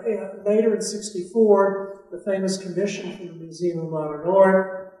 later in '64, the famous commission from the Museum of Modern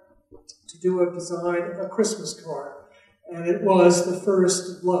Art to do a Christmas card. And it was the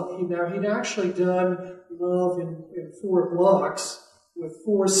first love. He'd actually done love in 4 blocks with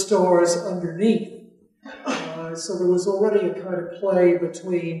 4 stars underneath. So there was already a kind of play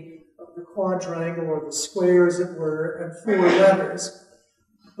between the quadrangle, or the square, as it were, and 4 letters.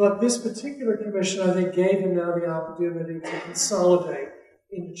 But this particular commission, I think, gave him now the opportunity to consolidate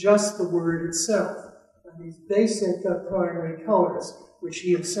into just the word itself. And these basic primary colors, which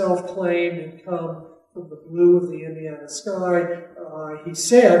he himself claimed had come from the blue of the Indiana sky. He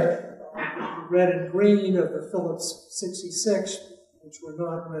said the red and green of the Phillips 66, which were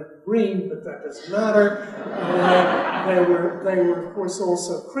not red and green, but that doesn't matter. They were, of course,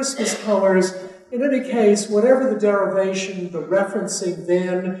 also Christmas colors. In any case, whatever the derivation, the referencing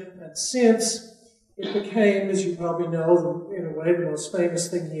then and since, it became, as you probably know, in a way, the most famous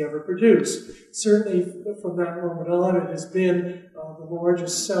thing he ever produced. Certainly, from that moment on, it has been the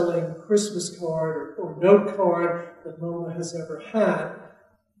largest selling Christmas card or note card that MoMA has ever had.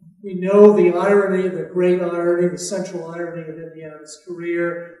 We know the irony, the great irony, the central irony of Indiana's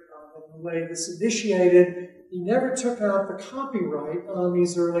career, and the way this initiated. he never took out the copyright on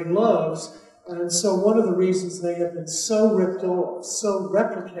these early loves, and so one of the reasons they have been so ripped off, so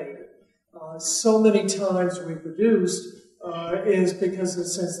replicated, so many times reproduced, is because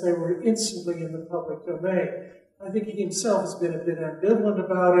since they were instantly in the public domain. I think he himself has been a bit ambivalent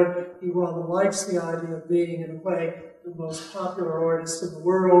about it. He rather likes the idea of being, in a way, the most popular artist in the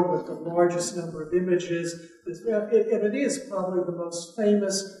world with the largest number of images. And it is probably the most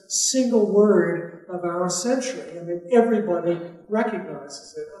famous single word of our century. I mean, everybody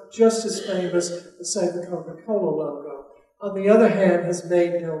recognizes it. Just as famous as, say, the Coca-Cola logo. On the other hand, has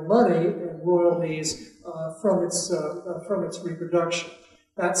made no money and royalties from its reproduction.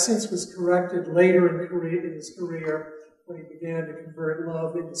 That since was corrected later in his career when he began to convert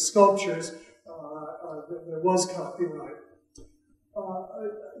love into sculptures. There was copyright.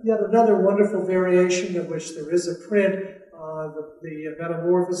 Yet another wonderful variation of which there is a print, the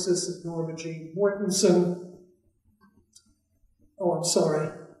Metamorphosis of Norma Jean Mortensen. Oh, I'm sorry.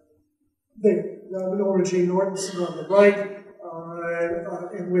 Norma Jean Mortensen on the right,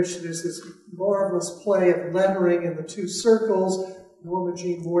 in which there's this marvelous play of lettering in the two circles. Norma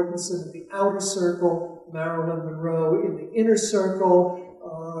Jean Mortensen in the outer circle, Marilyn Monroe in the inner circle,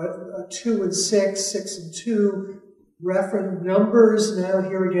 2 and 6, 6 and 2, reference numbers now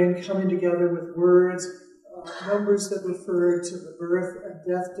here again coming together with words, numbers that refer to the birth and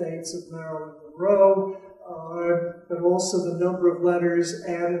death dates of Marilyn Monroe, but also the number of letters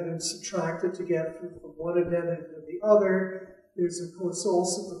added and subtracted to get from one identity to the other. There's, of course,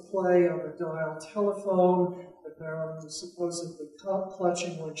 also the play on the dial telephone that Marilyn was supposedly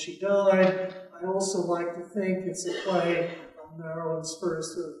clutching when she died. I also like to think it's a play on Marilyn's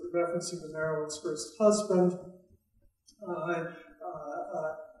first, referencing to Marilyn's first husband.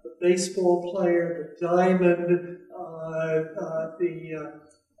 The baseball player, the diamond, the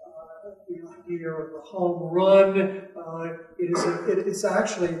idea of the home run. It's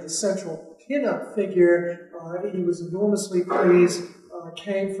actually the central pinup figure. He was enormously pleased.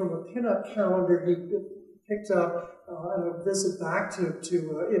 Came from a pinup calendar he picked up on a visit back to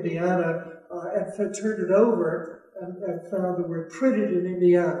Indiana and turned it over and found the word printed in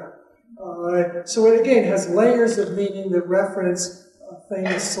Indiana. So it again has layers of meaning that reference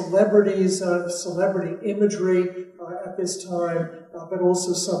famous celebrities, celebrity imagery at this time, but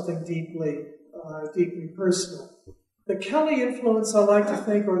also something deeply personal. The Kelly influence, I like to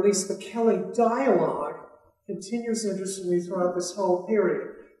think, or at least the Kelly dialogue, continues interestingly throughout this whole period.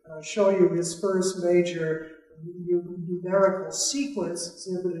 I'll show you his first major numerical sequence,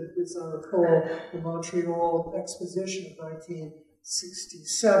 exhibited, as I recall, the Montreal Exposition of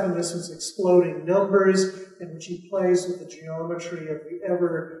 1967. This was Exploding Numbers, in which he plays with the geometry of the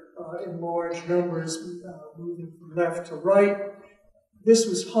ever enlarged numbers moving from left to right. This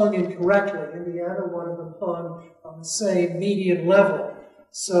was hung incorrectly. Indiana wanted them hung on the same median level,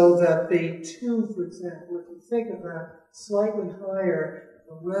 so that the 2, for example, if you think of that slightly higher,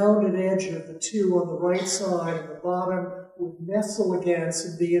 the rounded edge of the 2 on the right side and the bottom would nestle against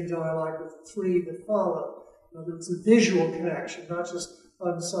and be in dialogue with the 3 that follow. In other words, a visual connection, not just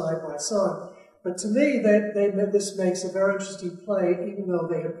hung side by side. But to me, this makes a very interesting play, even though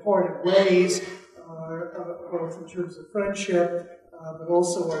they had parted ways, both in terms of friendship, but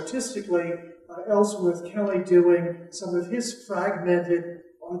also artistically. Ellsworth Kelly doing some of his fragmented,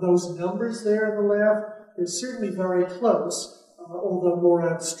 are those numbers there on the left? They're certainly very close, although more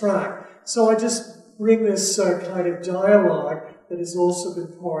abstract. So I just bring this kind of dialogue that has also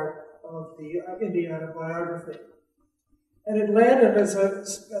been part of the Indiana biography. And it landed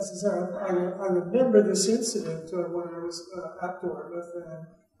I remember this incident when I was at Dartmouth and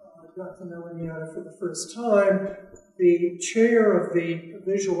got to know Indiana for the first time. The chair of the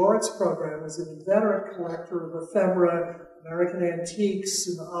visual arts program was an inveterate collector of ephemera, American antiques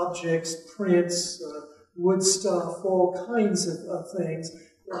and objects, prints, wood stuff, all kinds of things,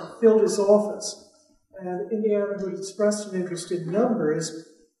 filled his office. And Indiana, who had expressed an interest in numbers,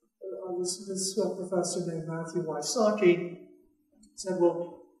 this professor named Matthew Wysocki said,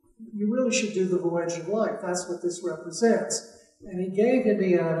 well, you really should do the Voyage of Life. That's what this represents. And he gave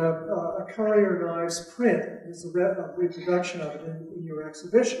Indiana a Currier Knives print, there's a reproduction of it in your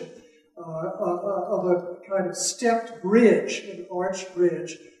exhibition, of a kind of stepped bridge, an arched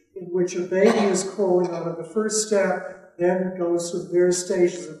bridge, in which a baby is crawling out of the first step, then goes through various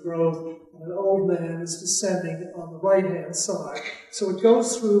stages of growth, and an old man is descending on the right-hand side. So it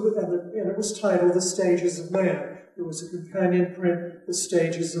goes through, and it was titled The Stages of Man. There was a companion print, The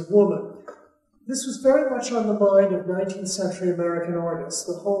Stages of Woman. This was very much on the mind of 19th century American artists,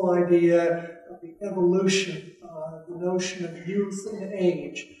 the whole idea of the evolution, the notion of youth and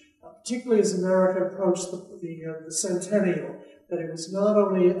age, particularly as America approached the centennial, that it was not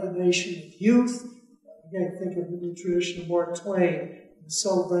only a nation of youth, again, think of the tradition of Mark Twain, the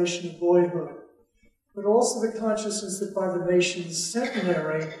celebration of boyhood, but also the consciousness that by the nation's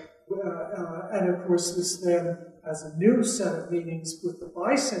centenary, and of course this then has a new set of meanings with the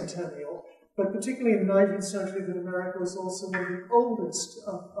bicentennial, but particularly in the 19th century, that America was also one of the oldest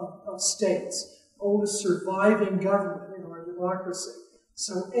of states, oldest surviving government in our democracy.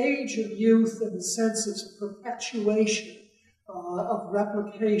 So age of youth in the sense of perpetuation, of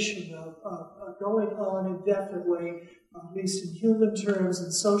replication, of going on indefinitely, at least in human terms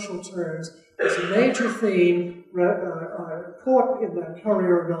and social terms, is a major theme caught in that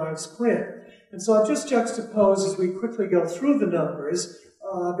Courier Knives print. And so I've just juxtaposed as we quickly go through the numbers,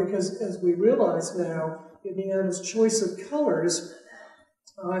 because as we realize now, Indiana's choice of colors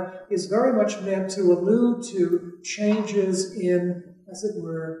is very much meant to allude to changes in, as it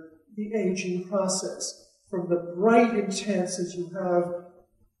were, the aging process. From the bright intense as you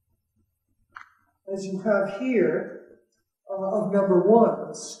have here, of number one,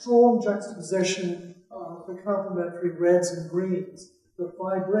 the strong juxtaposition of the complementary reds and greens, the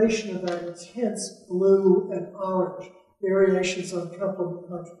vibration of that intense blue and orange, variations on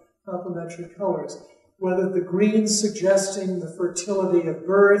complementary colors, whether the green suggesting the fertility of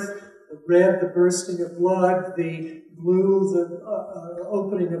birth, the red, the bursting of blood, the blue, the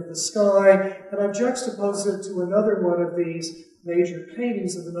opening of the sky, and I've juxtaposed it to another one of these major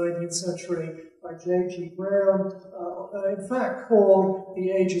paintings of the 19th century by J.G. Brown, in fact called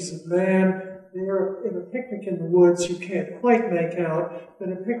The Ages of Man. There, in A Picnic in the Woods, you can't quite make out, but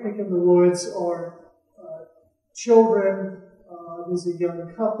A Picnic in the Woods are children, there's a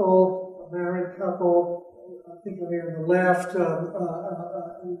young couple, a married couple, I think on the left,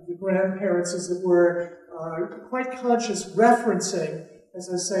 the grandparents, as it were, quite conscious referencing, as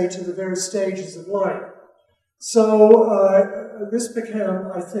I say, to the various stages of life. So this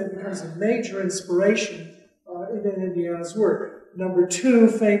becomes a major inspiration in Indiana's work. Number two,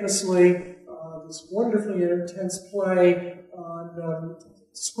 famously, this wonderfully intense play on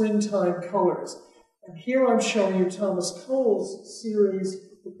springtime colors. And here I'm showing you Thomas Cole's series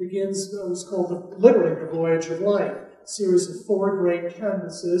that begins, it was called literally The Voyage of Life, a series of 4 great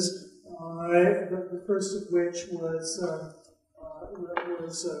canvases, the first of which was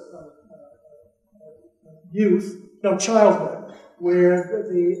childhood, where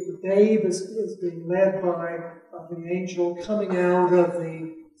the babe is being led by the angel coming out of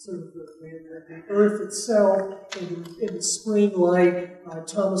the earth itself in the spring light.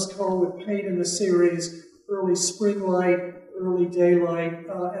 Thomas Cole would paint in the series early spring light, early daylight,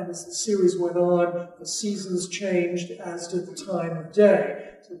 and as the series went on, the seasons changed, as did the time of day.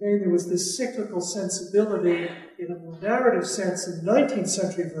 So again, there was this cyclical sensibility in a more narrative sense in the 19th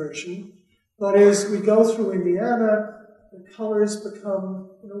century version, but as we go through Indiana, the colors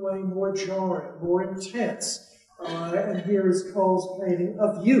become, in a way, more jarring, more intense. And here is Cole's painting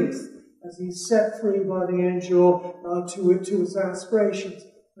of youth, as he's set free by the angel to his aspirations.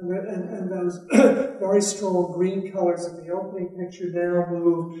 And those very strong green colors in the opening picture now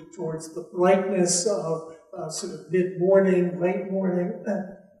move towards the brightness of sort of mid-morning, late morning.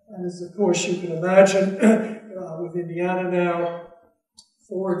 And as, of course, you can imagine, with Indiana now,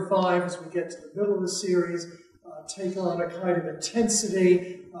 4 and 5, as we get to the middle of the series, take on a kind of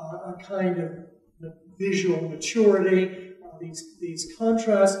intensity, a kind of visual maturity, these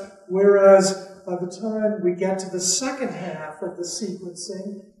contrasts, whereas by the time we get to the second half of the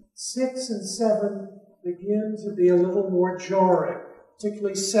sequencing, 6 and 7 begin to be a little more jarring,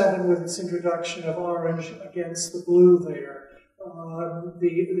 particularly 7 with its introduction of orange against the blue there.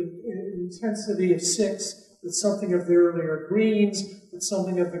 The intensity of 6 with something of the earlier greens, with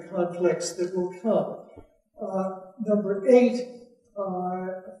something of the conflicts that will come. Number 8,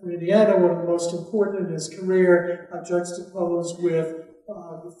 for Indiana, one of the most important in his career, juxtaposed with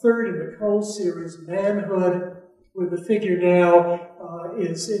the third in the Cole series, Manhood, where the figure now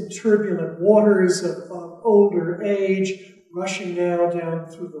is in turbulent waters of older age, rushing now down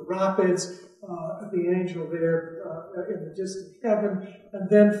through the rapids, the angel there in the distant heaven. And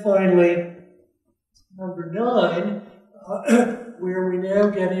then finally, number 9, where we now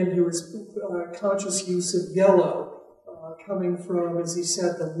get into his conscious use of yellow, coming from, as he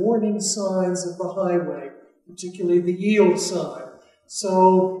said, the warning signs of the highway, particularly the yield sign.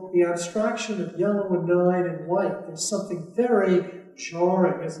 So the abstraction of yellow and 9 and white, there's something very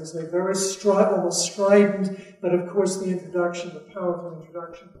jarring, as I say, very almost strident, but of course the introduction, the powerful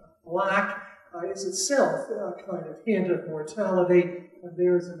introduction of black is itself a kind of hint of mortality. And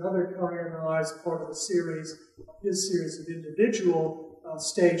there's another Courier Knives part of the series, his series of individual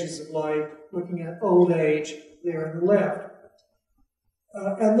stages of life, looking at old age there on the left.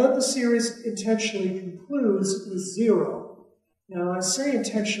 And then the series intentionally concludes with 0. Now, I say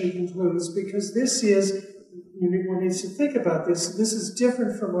intentionally concludes because this is, one needs to think about this, this is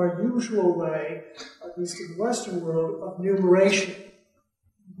different from our usual way, at least in the Western world, of numeration.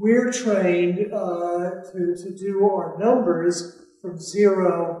 We're trained to do our numbers from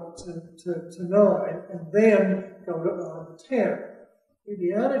 0 to 9, and then go to 10.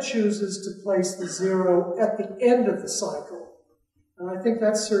 Indiana chooses to place the 0 at the end of the cycle. And I think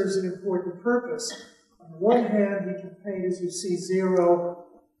that serves an important purpose. On the one hand, he can paint, as you see, 0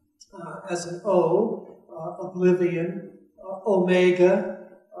 as an O, oblivion, omega,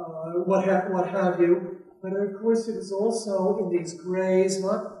 what have you. But of course, it is also in these grays,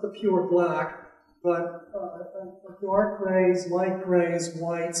 not the pure black, but dark grays, light grays,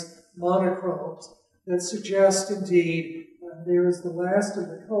 whites, monochromes, that suggest indeed there is the last of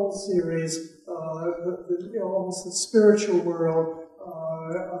the Cole series, almost the spiritual world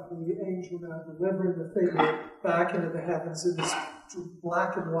of the angel now delivering the figure back into the heavens in this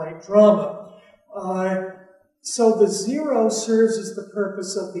black and white drama. So the 0 serves as the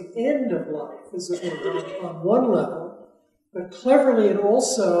purpose of the end of life, as it were, on one level, but cleverly it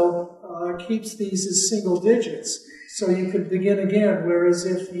also keeps these as single digits, so you could begin again, whereas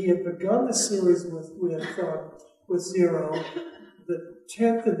if he had begun the series with 0, the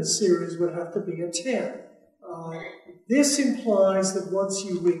 10th in the series would have to be a 10. This implies that once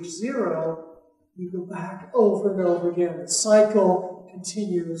you reach 0, you go back over and over again. The cycle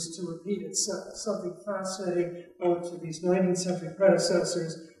continues to repeat itself. Something fascinating both to these 19th century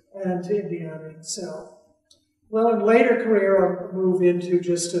predecessors and to Indiana himself. Well, in later career, I'll move into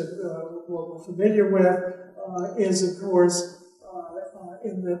just what we're familiar with, is, of course,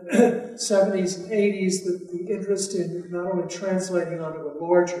 in the 70s and 80s, the interest in not only translating onto a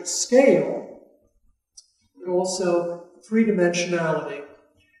larger scale, but also three-dimensionality.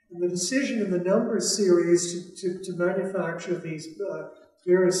 And the decision in the numbers series to manufacture these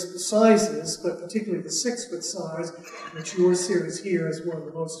various sizes, but particularly the 6-foot size, which your series here is one of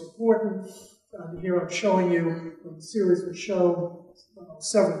the most important. Here I'm showing you when the series was shown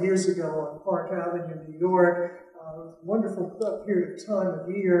several years ago on Park Avenue, New York. Wonderful period of time of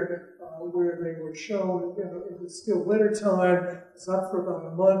year where they were shown. It was still winter time. It was up for about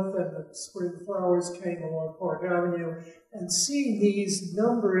a month, and the spring flowers came along Park Avenue. And seeing these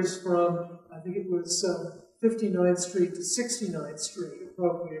numbers from, I think it was 59th Street to 69th Street,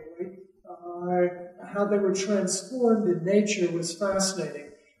 appropriately, how they were transformed in nature was fascinating.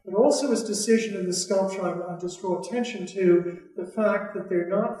 But also his decision in the sculpture, I'll just draw attention to the fact that they're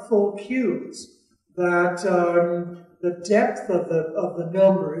not full cubes, that the depth of the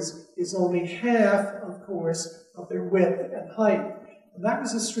numbers is only half, of course, of their width and height. And that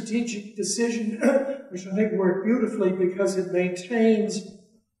was a strategic decision, which I think worked beautifully because it maintains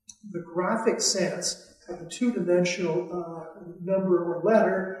the graphic sense of a two-dimensional number or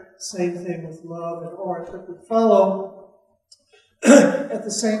letter. Same thing with love and art that would follow, at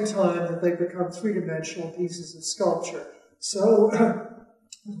the same time that they become three-dimensional pieces of sculpture. So,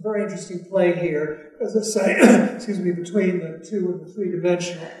 very interesting play here, as I say, excuse me, between the two and the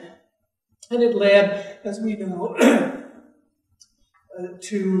three-dimensional. And it led, as we know,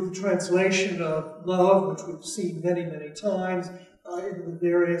 to the translation of love, which we've seen many, many times, into the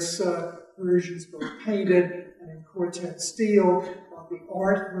various versions, both painted and in quartet steel. The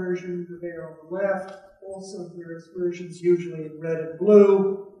art version there on the left, also various versions, usually in red and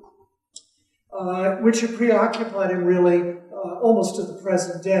blue, which are preoccupied him really almost to the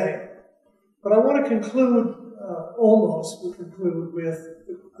present day. But I want to conclude, with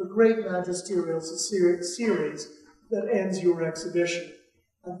the great magisterials series that ends your exhibition.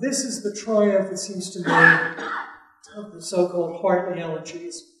 And this is the triumph, it seems to me, of the so-called Hartley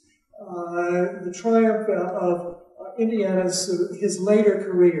elegies. The triumph of Indiana's, his later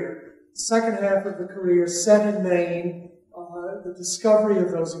career, second half of the career set in Maine, the discovery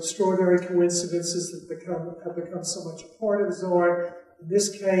of those extraordinary coincidences that have become so much a part of his art. In this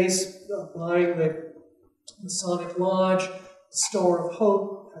case, buying the Masonic Lodge, the Star of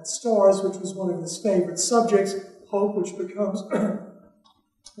Hope, had stars, which was one of his favorite subjects, hope, which becomes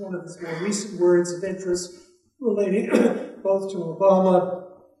one of his more recent words of interest, relating both to Obama,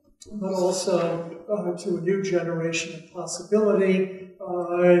 but also to a new generation of possibility,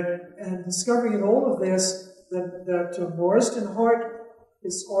 and discovering in all of this that Marsden Hart,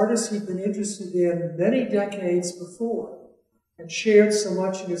 this artist he'd been interested in many decades before, and shared so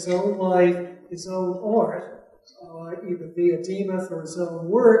much in his own life, his own art, either via Demuth or his own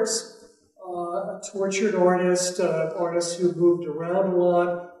works, a tortured artist, artist who moved around a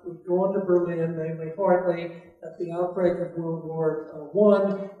lot, who'd gone to Berlin, namely Hartley, at the outbreak of World War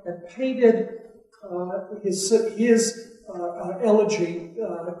I, and painted his elegy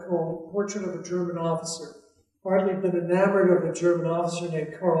called Portrait of a German Officer. Hartley had been enamored of a German officer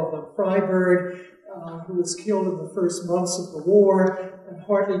named Karl von Freiberg, who was killed in the first months of the war, and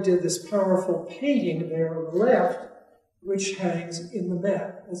Hartley did this powerful painting there on the left, which hangs in the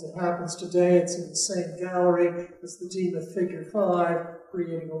Met. As it happens today, it's in the same gallery as the Demuth Figure 5,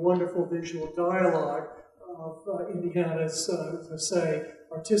 creating a wonderful visual dialogue of Indiana's, as I say,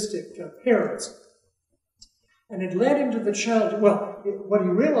 artistic parents. And it led him to the challenge. Well, what he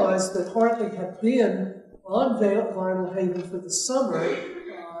realized that Hartley had been on Vinyl Haven for the summer,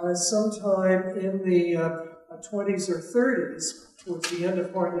 sometime in the 20s or 30s, towards the end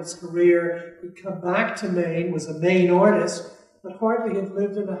of Hartley's career. He'd come back to Maine, was a Maine artist, but Hartley had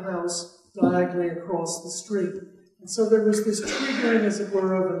lived in a house diagonally across the street. And so there was this triggering, as it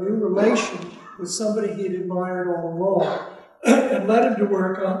were, of a new relation with somebody he'd admired all along, and led him to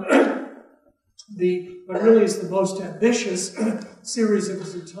work on what really is the most ambitious series of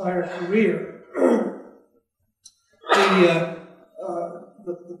his entire career.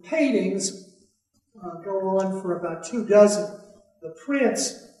 The paintings go on for about 24. The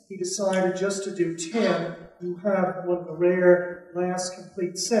prints, he decided just to do 10. You have one of the rare last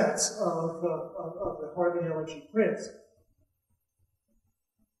complete sets of the Hartley Elegy prints.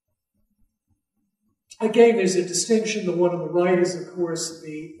 Again, there's a distinction. The one on the right is, of course,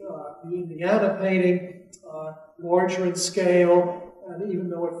 the Indiana painting, larger in scale, and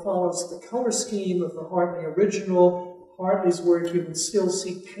even though it follows the color scheme of the Hartley original, Hartley's work, you can still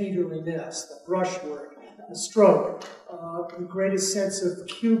see painterliness, the brushwork, the stroke, the greatest sense of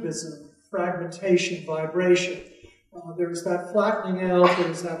cubism, fragmentation, vibration. There's that flattening out,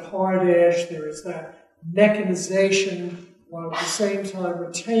 there's that hard edge, there is that mechanization, while at the same time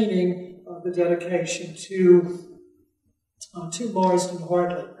retaining the dedication to Marsden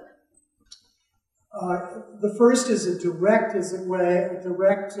Hartley. The first is a direct,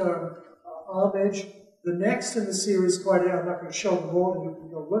 homage. The next in the series, I'm not going to show them all, you can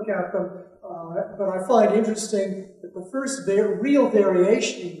go look at them, but I find interesting that the first real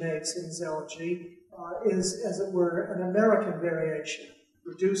variation he makes in his elegy is, as it were, an American variation,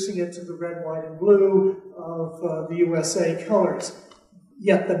 reducing it to the red, white, and blue of the USA colors.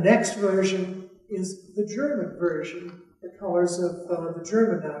 Yet the next version is the German version, the colors of the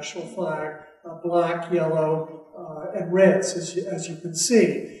German national flag, black, yellow, and reds, as you can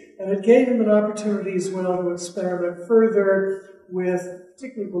see. And it gave him an opportunity as well to experiment further with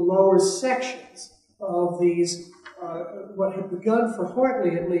particularly the lower sections of these, what had begun for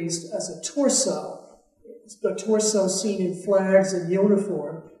Hartley at least as a torso. The torso seen in flags and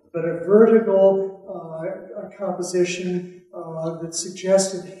uniform, but a vertical composition that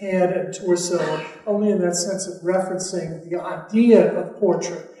suggested head and torso, only in that sense of referencing the idea of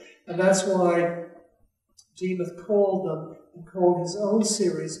portrait. And that's why Demuth called them, and called his own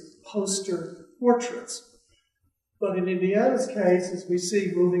series poster portraits. But in Indiana's case, as we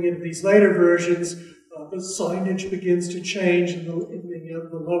see moving into these later versions, the signage begins to change in the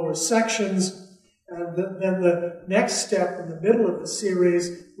lower sections. And then the next step in the middle of the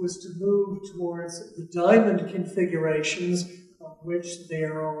series was to move towards the diamond configurations, of which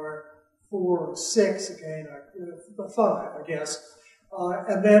there are 4 or 6, again, 5, I guess.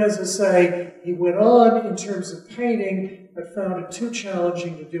 And then, as I say, he went on in terms of painting, but found it too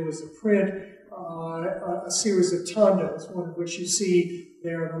challenging to do as a print, a series of tondos, one of which you see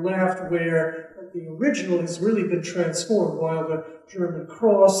there on the left, where the original has really been transformed, while the German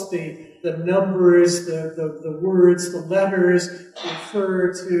cross, the numbers, the words, the letters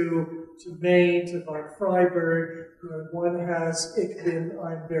refer to Maine, to von Freiberg. One has Ich bin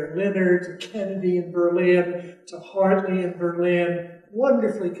ein Berliner, to Kennedy in Berlin, to Hartley in Berlin.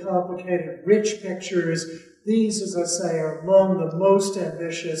 Wonderfully complicated, rich pictures. These, as I say, are among the most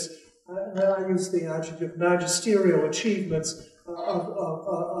ambitious, and I use the adjective, magisterial achievements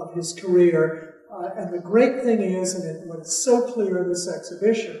of his career. And the great thing is, and what is so clear in this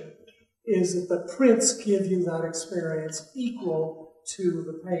exhibition, is that the prints give you that experience equal to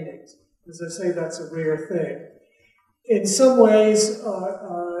the paintings. As I say, that's a rare thing. In some ways, you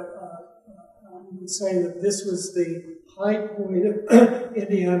could say that this was the high point of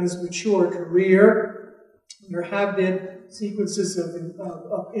Indiana's mature career. There have been sequences of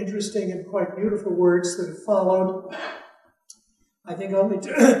interesting and quite beautiful works that have followed. I think only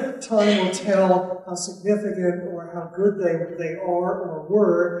time will tell how significant or how good they are or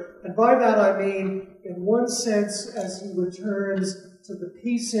were. And by that I mean, in one sense, as he returns to the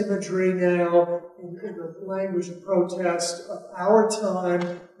peace imagery now in the language of protest of our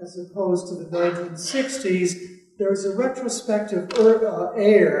time as opposed to the 1960s, there's a retrospective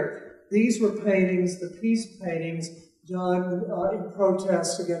air. These were paintings, the peace paintings, done in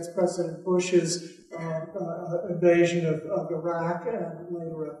protest against President Bush's invasion of Iraq and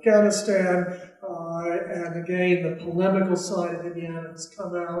later Afghanistan. And again, the polemical side of Indiana has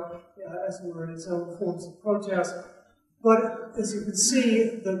come out, as it were, in its own forms of protest. But as you can see,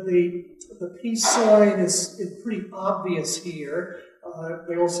 the peace sign is pretty obvious here.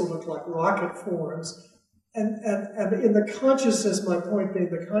 They also look like rocket forms. And in the consciousness, my point being,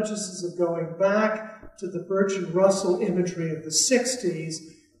 the consciousness of going back to the Bertrand Russell imagery of the 60s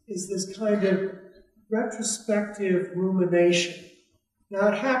is this kind of retrospective rumination. Now,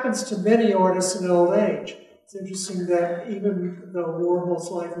 it happens to many artists in old age. It's interesting that even though Warhol's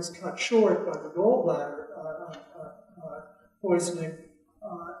life was cut short by the gallbladder poisoning,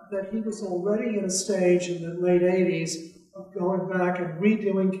 that he was already in a stage in the late 80s of going back and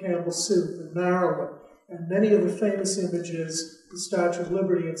redoing Campbell's Soup and Marilyn, and many of the famous images, the Statue of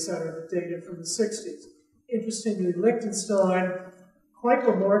Liberty, etc., that dated from the 60s. Interestingly, Lichtenstein quite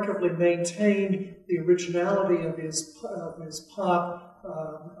remarkably maintained the originality of his pop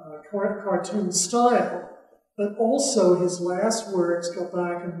cartoon style, but also his last works go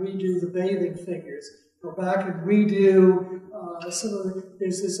back and redo the bathing figures, go back and redo some of the,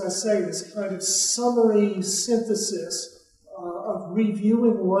 there's this, I say, this kind of summary synthesis of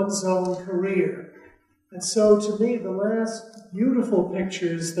reviewing one's own career. And so to me, the last beautiful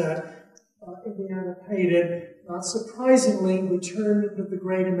pictures that Indiana painted, not surprisingly, returned into the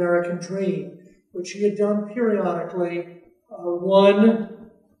great American dream, which he had done periodically, one,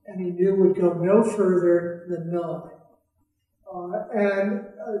 and he knew would go no further than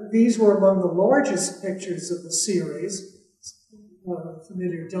 9. These were among the largest pictures of the series. One of the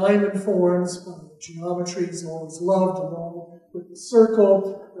familiar diamond forms, one of the geometries always loved, along with the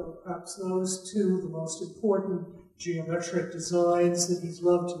circle, perhaps those two, the most important geometric designs that he's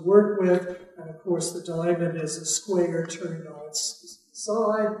loved to work with. And of course, the diamond is a square turned on its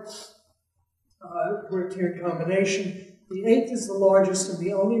side, brick-tiered combination. The 8th is the largest and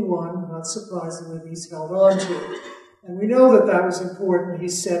the only one, not surprisingly, he's held on to. And we know that that was important. He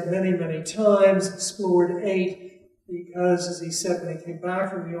said many, many times, explored 8, because, as he said when he came back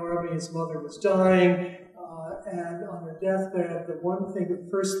from the army, his mother was dying, and on her deathbed, the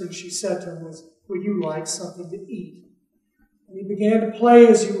first thing she said to him was, "Would you like something to eat?" And he began to play,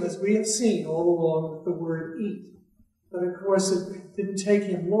 as we have seen all along, with the word eat. But of course, it didn't take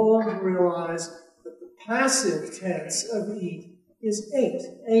him long to realize that the passive tense of eat is ate,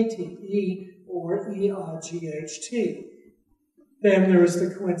 A-T-E, or E-I-G-H-T. Then there was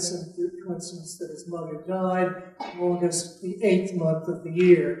the coincidence that his mother died in August, the 8th month of the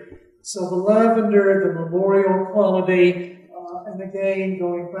year. So the lavender, the memorial quality, and again,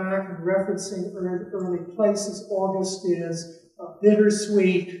 going back and referencing early places, August is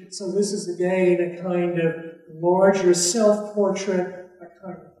bittersweet. So this is again a kind of larger self-portrait, a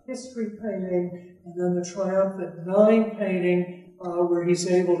kind of history painting, and then the triumphant 9 painting, where he's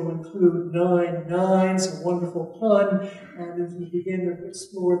able to include 9 nines, a wonderful pun, and as we begin to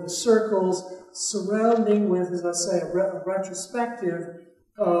explore the circles, surrounding with, as I say, a retrospective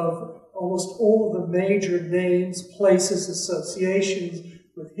of almost all of the major names, places, associations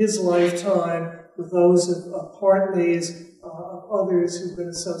with his lifetime, with those of Hartley's, of others who've been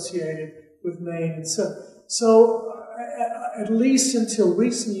associated with Maine. And so at least until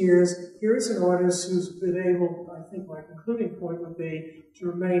recent years, here is an artist who's been able, I think my concluding point would be, to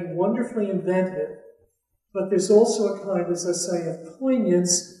remain wonderfully inventive, but there's also a kind, as I say, of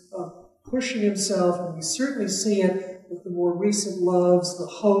poignance, of pushing himself, and we certainly see it with the more recent loves, the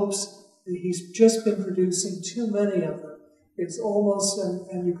hopes, that he's just been producing too many of them. It's almost,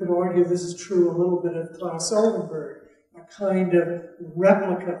 and you could argue this is true a little bit of Klaus Oldenburg, a kind of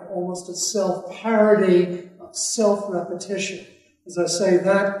replica, almost a self-parody, of self-repetition. As I say,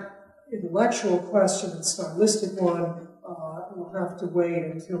 that intellectual question and stylistic one will have to wait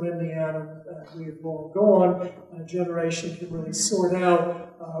until Indiana, we have long gone, and a generation can really sort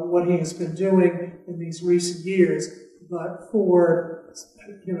out what he has been doing in these recent years. But for,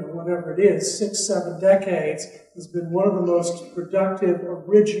 whatever it is, 6, 7 decades, has been one of the most productive,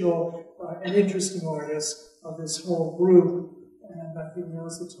 original, and interesting artists of this whole group. And I think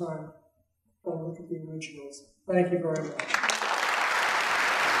now's the time to look at the originals. Thank you very much.